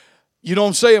 you know what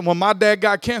I'm saying? When my dad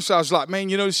got cancer, I was like, man,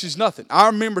 you know, this is nothing. I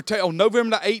remember on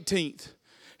November the 18th,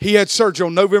 he had surgery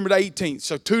on November the 18th.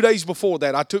 So 2 days before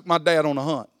that, I took my dad on a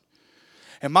hunt.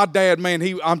 And my dad, man,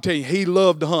 I'm telling you, he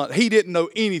loved to hunt. He didn't know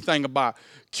anything about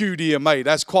QDMA.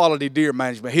 That's quality deer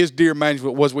management. His deer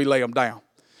management was we lay them down.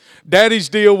 Daddy's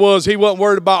deal was he wasn't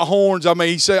worried about horns. I mean,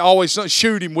 he said always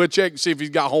shoot him. We'll check and see if he's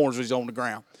got horns when he's on the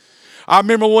ground. I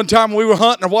remember one time we were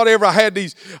hunting or whatever, I had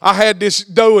this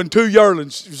doe and 2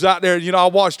 yearlings. She was out there, you know, I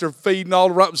watched her feeding all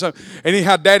around. And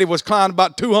anyhow, Daddy was climbing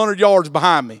about 200 yards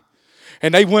behind me.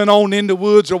 And they went on in the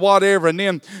woods or whatever, and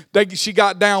then she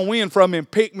got downwind from me and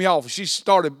picked me off. She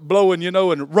started blowing, you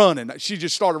know, and running. She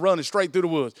just started running straight through the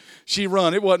woods. She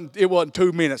run. It wasn't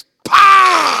 2 minutes.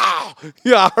 Pow!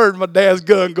 Yeah, I heard my dad's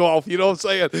gun go off, you know what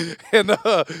I'm saying? And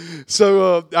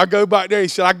so I go back there. He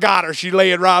said, I got her. She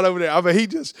laying right over there. I mean,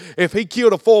 if he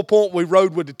killed a 4-point, we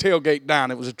rode with the tailgate down.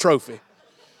 It was a trophy.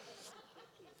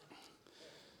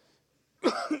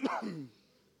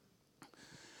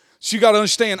 So you got to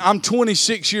understand, I'm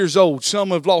 26 years old. Some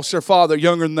have lost their father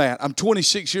younger than that. I'm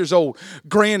 26 years old.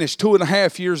 Grant is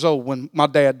 2.5 years old when my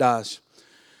dad dies.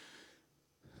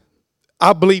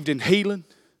 I believed in healing.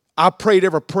 I prayed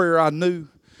every prayer I knew.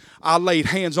 I laid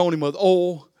hands on him with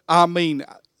oil. I mean,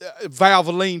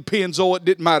 Valvoline, Pennzoil, it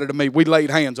didn't matter to me. We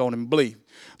laid hands on him and believed.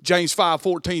 James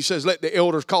 5:14 says, let the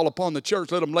elders call upon the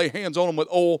church. Let them lay hands on them with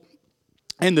oil.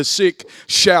 And the sick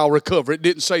shall recover. It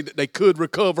didn't say that they could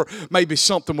recover. Maybe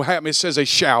something will happen. It says they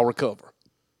shall recover.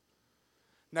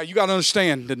 Now, you got to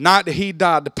understand, the night that he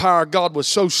died, the power of God was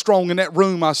so strong in that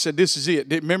room, I said, this is it.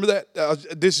 Remember that?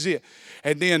 This is it.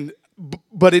 And then,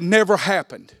 but it never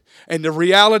happened. And the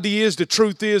reality is, the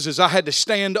truth is I had to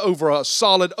stand over a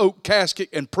solid oak casket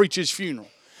and preach his funeral.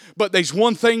 But there's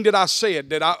one thing that I said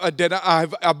that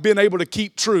I've been able to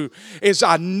keep true is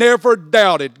I never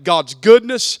doubted God's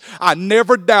goodness. I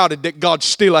never doubted that God's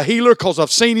still a healer because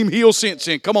I've seen him heal since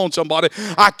then. Come on, somebody.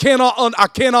 I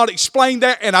cannot explain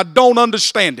that, and I don't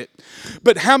understand it.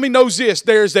 But how many knows this?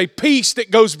 There's a peace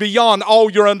that goes beyond all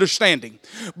your understanding.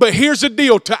 But here's the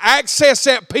deal. To access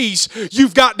that peace,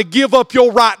 you've got to give up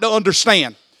your right to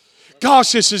understand.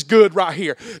 Gosh, this is good right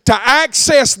here. To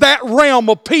access that realm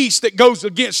of peace that goes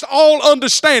against all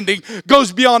understanding,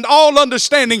 goes beyond all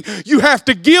understanding, you have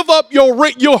to give up your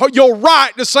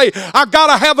right to say, I got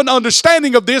to have an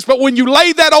understanding of this. But when you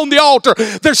lay that on the altar,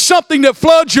 there's something that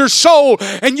floods your soul,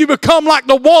 and you become like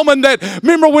the woman that,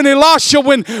 remember when Elisha,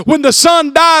 when the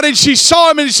son died and she saw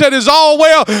him and he said, is all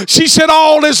well? She said,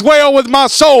 all is well with my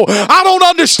soul. I don't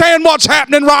understand what's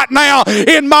happening right now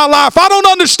in my life. I don't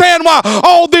understand why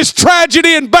all this tragedy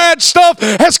and bad stuff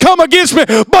has come against me,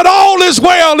 but all is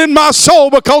well in my soul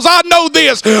because I know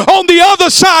this. On the other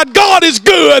side, God is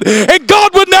good, and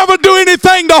God would never do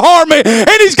anything to harm me, and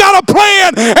he's got a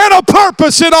plan and a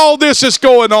purpose in all this that's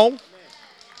going on.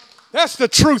 That's the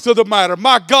truth of the matter.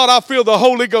 My God, I feel the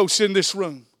Holy Ghost in this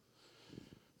room.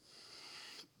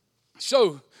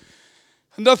 So,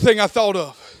 another thing I thought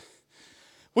of,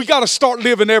 we got to start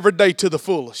living every day to the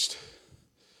fullest.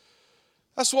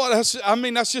 That's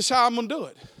just how I'm going to do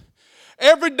it.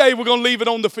 Every day we're going to leave it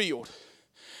on the field.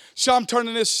 So I'm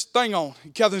turning this thing on.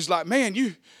 And Catherine's like, man,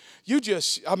 you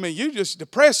just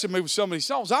depressing me with some of these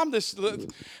songs. How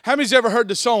many's ever heard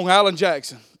the song Alan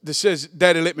Jackson that says,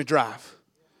 Daddy, let me drive?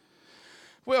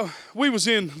 Well, we was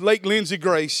in Lake Lindsey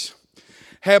Grace,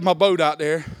 had my boat out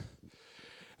there,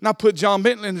 and I put John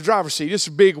Bentley in the driver's seat. It's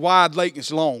a big, wide lake, and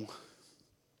it's long.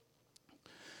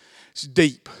 It's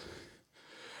deep.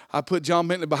 I put John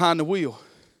Bentley behind the wheel.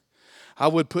 I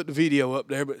would put the video up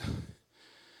there, but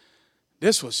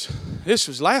this was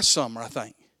last summer, I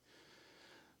think.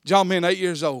 John being 8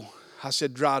 years old, I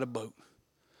said, drive the boat.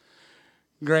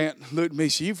 Grant looked at me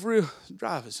and said, you for real?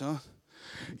 Drive it, son.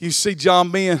 You see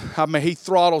John Ben, he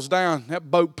throttles down. That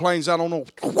boat planes, I don't know.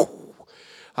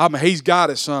 He's got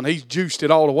it, son. He's juiced it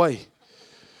all the way.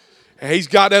 And he's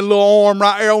got that little arm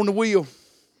right there on the wheel.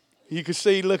 You can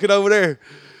see looking over there.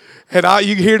 And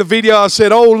you can hear the video. I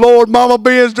said, oh, Lord, Mama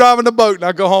Ben's driving the boat. And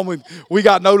I go home and we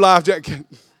got no life jacket.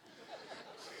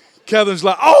 Catherine's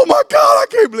like, oh, my God, I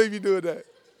can't believe you're doing that.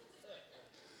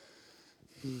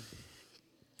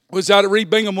 Was out at Reed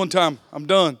Bingham one time. I'm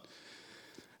done.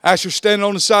 Asher's standing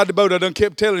on the side of the boat. I done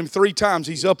kept telling him 3 times.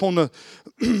 He's up on the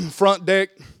front deck.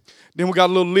 Then we got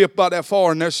a little lip about that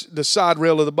far, and there's the side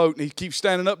rail of the boat, and he keeps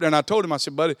standing up there. And I told him, I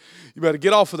said, buddy, you better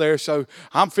get off of there. So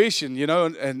I'm fishing,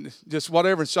 and just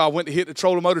whatever. And so I went to hit the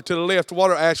trolling motor to the left,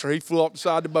 water Asher. He flew up the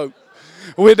side of the boat.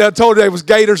 We went down and told him there was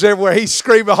gators everywhere. He's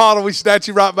screaming, hollering. We snatched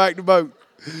him right back to the boat.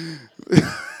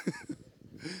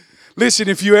 Listen,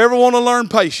 if you ever want to learn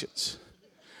patience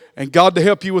and God to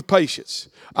help you with patience,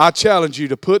 I challenge you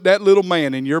to put that little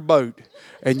man in your boat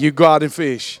and you go out and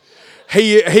fish.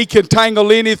 He can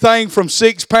tangle anything from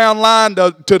 6-pound line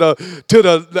to the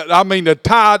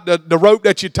rope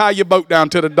that you tie your boat down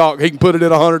to the dock. He can put it in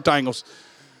 100 tangles.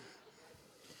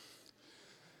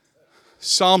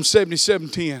 Psalm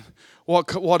 77:10.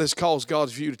 What has caused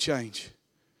God's view to change?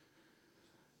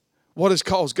 What has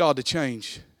caused God to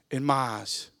change in my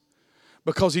eyes?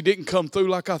 Because he didn't come through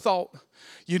like I thought.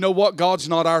 You know what? God's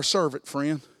not our servant,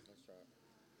 friend.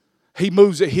 He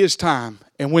moves at his time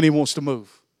and when he wants to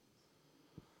move.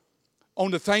 On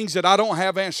the things that I don't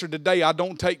have answered today, I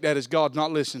don't take that as God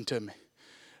not listening to me.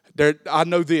 I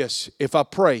know this. If I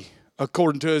pray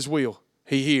according to his will,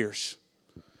 he hears.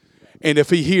 And if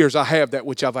he hears, I have that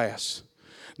which I've asked.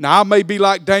 Now, I may be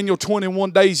like Daniel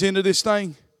 21 days into this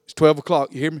thing. It's 12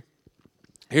 o'clock. You hear me?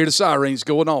 Hear the sirens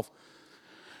going off.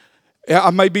 I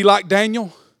may be like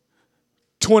Daniel,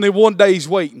 21 days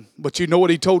waiting. But you know what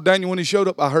he told Daniel when he showed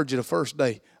up? I heard you the first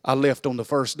day. I left on the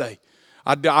first day.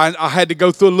 I had to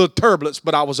go through a little turbulence,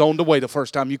 but I was on the way the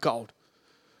first time you called.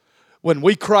 When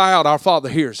we cry out, our Father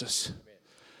hears us.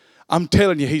 I'm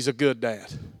telling you, he's a good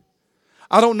dad.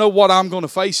 I don't know what I'm going to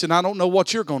face, and I don't know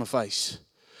what you're going to face.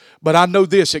 But I know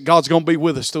this, that God's going to be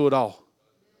with us through it all.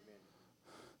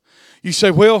 You say,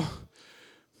 well,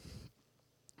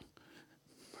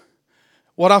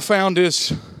 what I found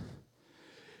is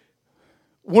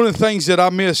one of the things that I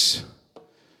miss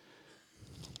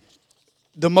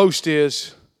the most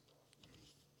is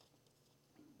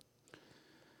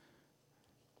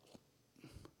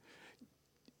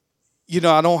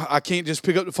I can't just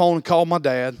pick up the phone and call my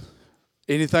dad,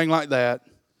 anything like that.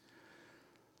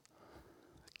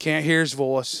 Can't hear his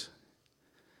voice.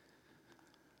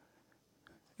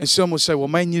 And some would say, well,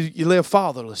 man, you live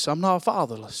fatherless. I'm not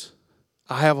fatherless.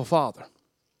 I have a father.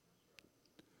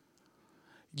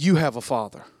 You have a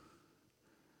father.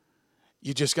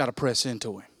 You just got to press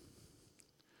into him.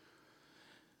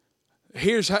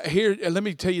 Let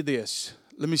me tell you this.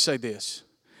 Let me say this.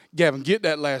 Gavin, get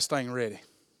that last thing ready.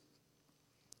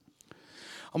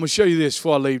 I'm going to show you this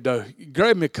before I leave, though.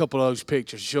 Grab me a couple of those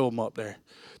pictures. Show them up there.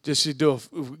 Just to do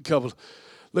a couple.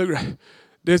 Look,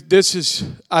 this is,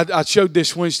 I showed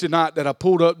this Wednesday night that I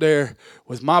pulled up there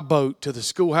with my boat to the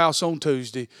schoolhouse on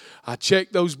Tuesday. I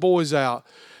checked those boys out,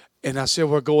 and I said,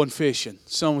 we're going fishing.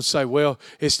 Some would say, well,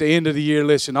 it's the end of the year.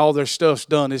 Listen, all their stuff's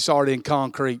done. It's already in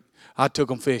concrete. I took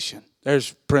them fishing.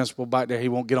 There's Principal back there. He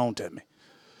won't get on to me.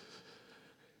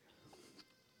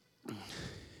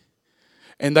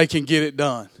 And they can get it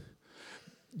done.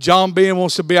 John Ben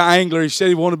wants to be an angler. He said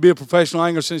he wanted to be a professional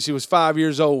angler since he was 5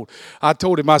 years old. I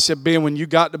told him, I said, Ben, when you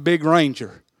got the big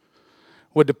Ranger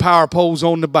with the power poles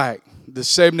on the back, the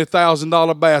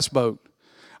 $70,000 bass boat,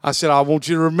 I said, I want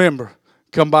you to remember,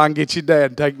 come by and get your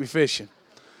dad and take me fishing.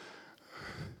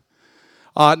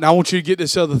 All right, now I want you to get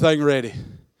this other thing ready.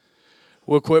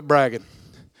 We'll quit bragging.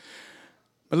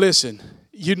 But listen,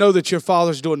 you know that your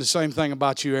Father's doing the same thing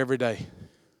about you every day.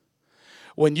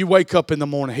 When you wake up in the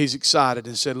morning, he's excited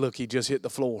and said, look, he just hit the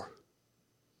floor.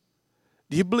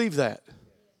 Do you believe that?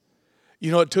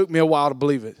 You know, it took me a while to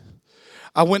believe it.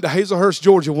 I went to Hazelhurst,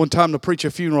 Georgia one time to preach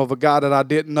a funeral of a guy that I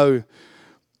didn't know.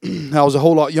 I was a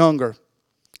whole lot younger.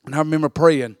 And I remember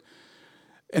praying.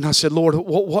 And I said, Lord,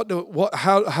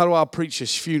 how do I preach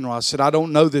this funeral? I said, I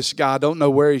don't know this guy. I don't know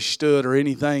where he stood or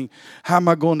anything. How am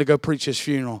I going to go preach his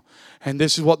funeral? And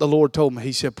this is what the Lord told me.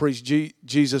 He said, preach,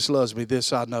 Jesus loves me.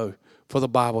 This I know, for the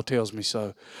Bible tells me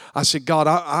so. I said, God,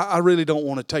 I really don't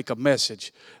want to take a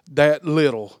message that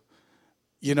little.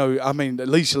 You know, I mean, at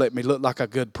least let me look like a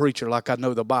good preacher, like I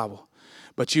know the Bible.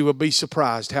 But you would be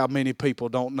surprised how many people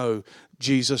don't know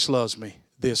Jesus loves me.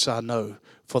 This I know,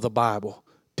 for the Bible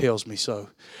tells me so.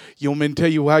 You want me to tell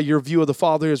you how your view of the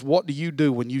Father is? What do you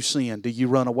do when you sin? Do you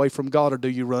run away from God or do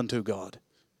you run to God?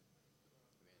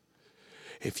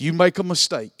 If you make a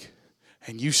mistake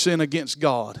and you sin against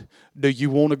God, do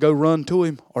you want to go run to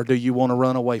him or do you want to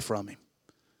run away from him?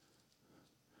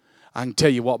 I can tell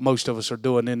you what most of us are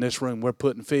doing in this room. We're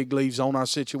putting fig leaves on our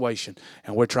situation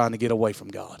and we're trying to get away from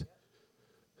God.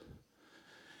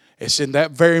 It's in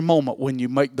that very moment when you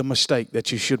make the mistake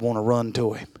that you should want to run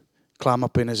to him. Climb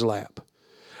up in his lap.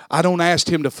 I don't ask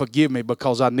him to forgive me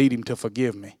because I need him to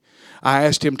forgive me. I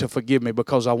asked him to forgive me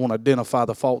because I want to identify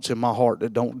the faults in my heart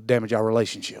that don't damage our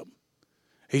relationship.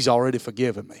 He's already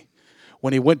forgiven me.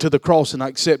 When he went to the cross and I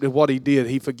accepted what he did,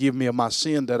 he forgave me of my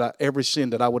sin, every sin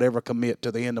that I would ever commit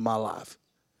to the end of my life.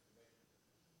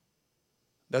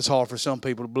 That's hard for some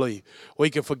people to believe. We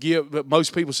can forgive, but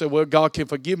most people say, well, God can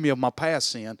forgive me of my past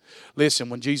sin. Listen,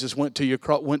 when Jesus went to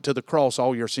the cross,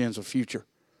 all your sins are future.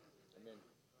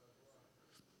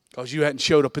 Because you hadn't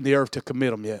showed up in the earth to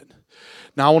commit them yet.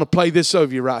 Now, I want to play this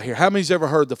over you right here. How many's ever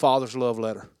heard the Father's love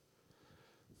letter?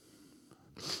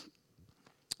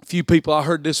 A few people, I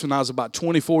heard this when I was about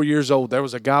 24 years old. There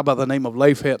was a guy by the name of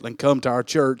Leif Hetland come to our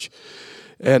church.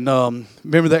 And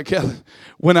remember that guy?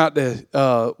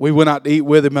 We went out to eat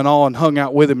with him and all and hung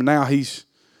out with him. And now he's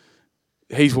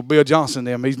with Bill Johnson and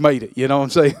them. He's made it. You know what I'm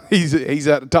saying? He's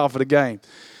at the top of the game.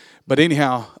 But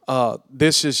anyhow,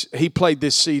 he played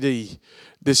this CD.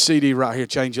 This CD right here,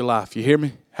 Change Your Life. You hear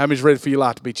me? How many's ready for your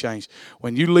life to be changed?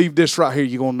 When you leave this right here,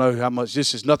 you're going to know how much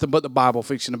this is nothing but the Bible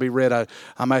fixing to be read.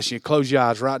 I'm asking you to close your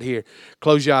eyes right here.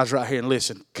 Close your eyes right here and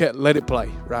listen. Let it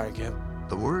play right here, Kevin.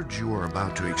 The words you are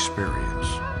about to experience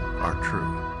are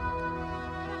true.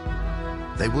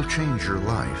 They will change your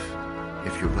life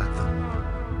if you let them.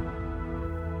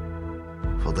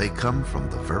 For they come from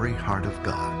the very heart of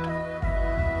God.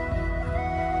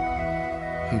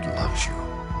 He loves you.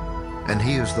 And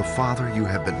he is the Father you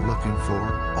have been looking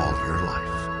for all your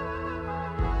life.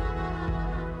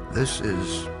 This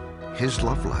is his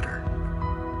love letter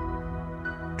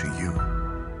to you.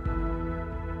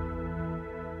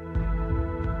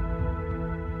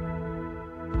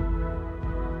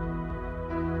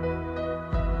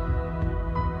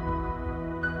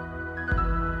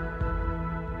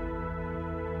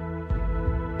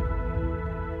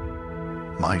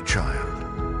 My child,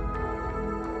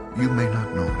 you may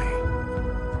not know me,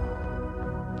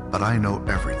 but I know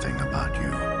everything about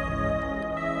you.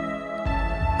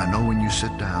 I know when you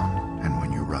sit down and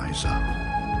when you rise up.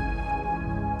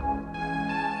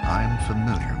 I am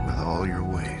familiar with all your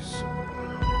ways.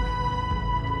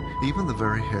 Even the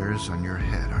very hairs on your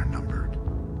head are numbered,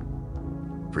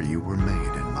 for you were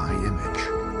made in my image.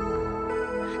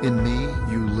 In me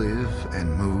you live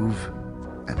and move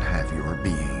and have your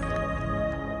being,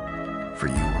 for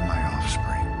you are my offspring.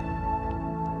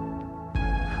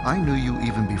 I knew you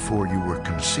even before you were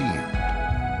conceived.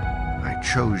 I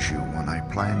chose you when I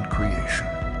planned creation.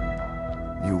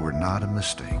 You were not a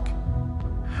mistake,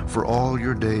 for all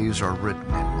your days are written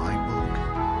in my book.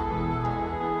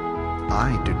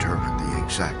 I determined the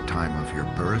exact time of your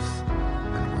birth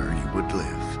and where you would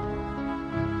live.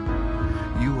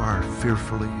 You are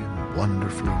fearfully and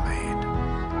wonderfully made.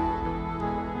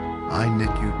 I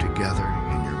knit you together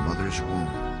in your mother's womb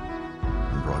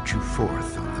and brought you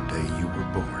forth on the day you were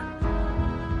born.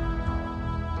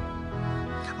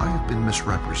 I have been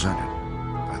misrepresented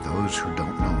by those who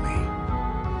don't know me.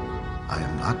 I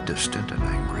am not distant and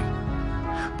angry,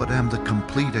 but am the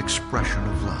complete expression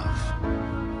of love.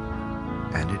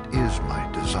 And it is my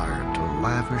desire to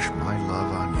lavish my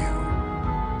love on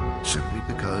you, simply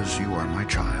because you are my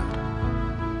child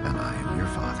and I am your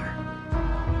father.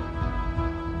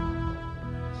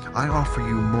 I offer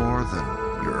you more than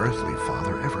your earthly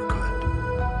father ever could,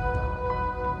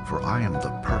 for I am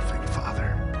the perfect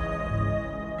father.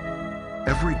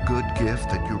 Every good gift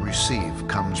that you receive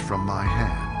comes from my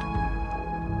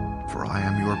hand, for I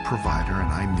am your provider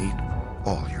and I meet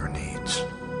all your needs.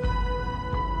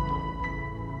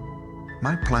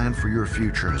 My plan for your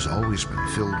future has always been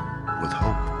filled with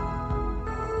hope,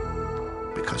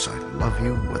 because I love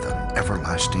you with an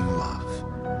everlasting love.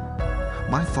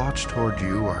 My thoughts toward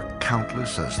you are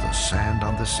countless as the sand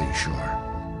on the seashore,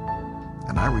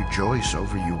 and I rejoice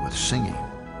over you with singing.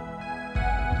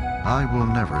 I will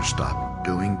never stop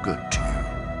doing good to you,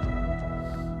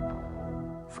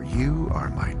 for you are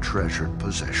my treasured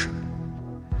possession.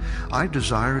 I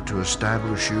desire to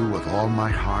establish you with all my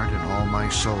heart and all my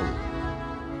soul,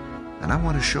 and I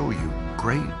want to show you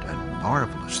great and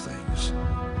marvelous things.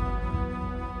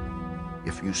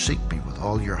 If you seek me with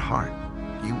all your heart,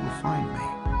 you will find me.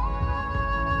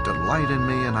 Delight in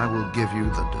me, and I will give you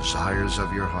the desires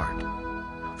of your heart,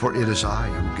 for it is I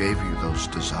who gave you those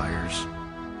desires.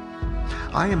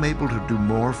 I am able to do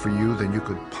more for you than you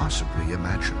could possibly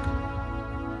imagine,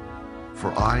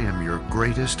 for I am your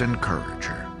greatest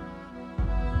encourager.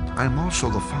 I am also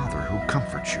the Father who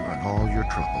comforts you in all your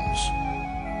troubles.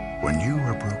 When you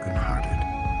are brokenhearted,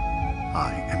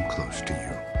 I am close to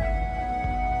you.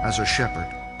 As a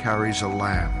shepherd carries a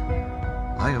lamb,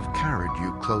 I have carried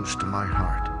you close to my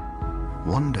heart.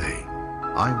 One day,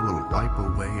 I will wipe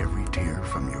away every tear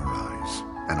from your eyes,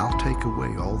 and I'll take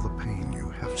away all the pain you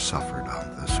have suffered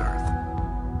on this earth.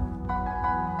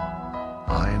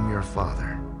 I am your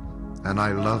Father, and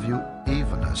I love you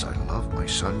even as I love my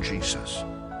son Jesus.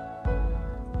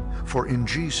 For in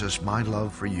Jesus my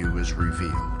love for you is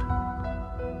revealed.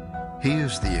 He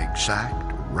is the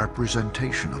exact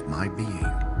representation of my being.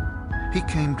 He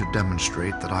came to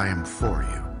demonstrate that I am for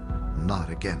you, not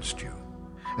against you,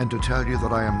 and to tell you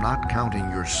that I am not counting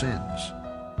your sins.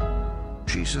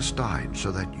 Jesus died so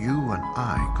that you and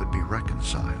I could be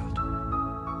reconciled.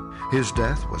 His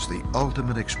death was the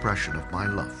ultimate expression of my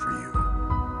love for you.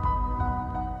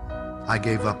 I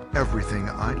gave up everything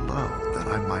I loved that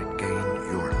I might gain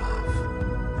your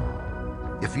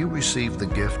love. If you receive the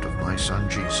gift of my son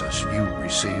Jesus, you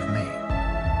receive me,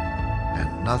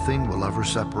 and nothing will ever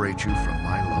separate you from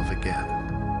my love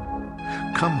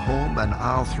again. Come home and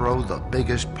I'll throw the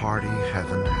biggest party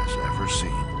heaven has ever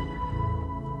seen.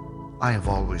 I have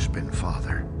always been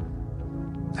Father,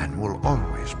 and will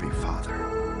always be Father.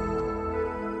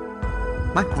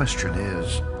 My question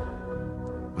is,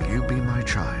 will you be my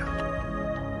child?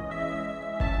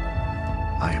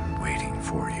 I am waiting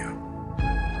for you.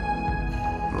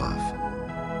 Love,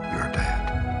 your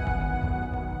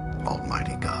dad,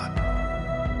 Almighty God.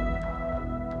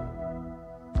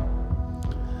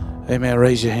 Amen.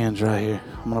 Raise your hands right here.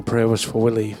 I'm going to pray with us before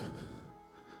we leave.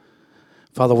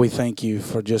 Father, we thank you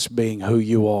for just being who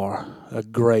you are, a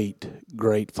great,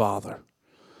 great Father.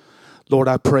 Lord,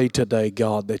 I pray today,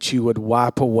 God, that you would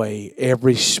wipe away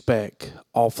every speck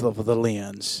off of the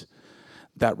lens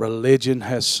that religion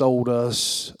has sold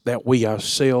us, that we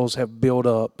ourselves have built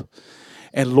up.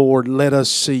 And Lord, let us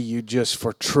see you just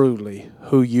for truly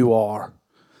who you are.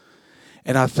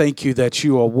 And I thank you that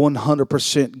you are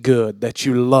 100% good, that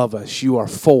you love us, you are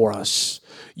for us.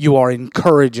 You are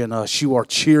encouraging us. You are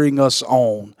cheering us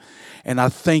on. And I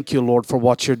thank you, Lord, for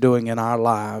what you're doing in our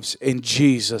lives. In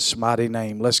Jesus' mighty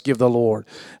name. Let's give the Lord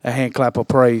a hand clap of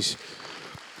praise.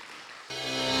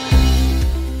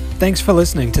 Thanks for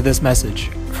listening to this message.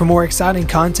 For more exciting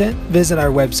content, visit our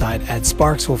website at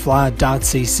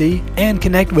sparkswillfly.cc and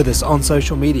connect with us on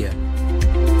social media.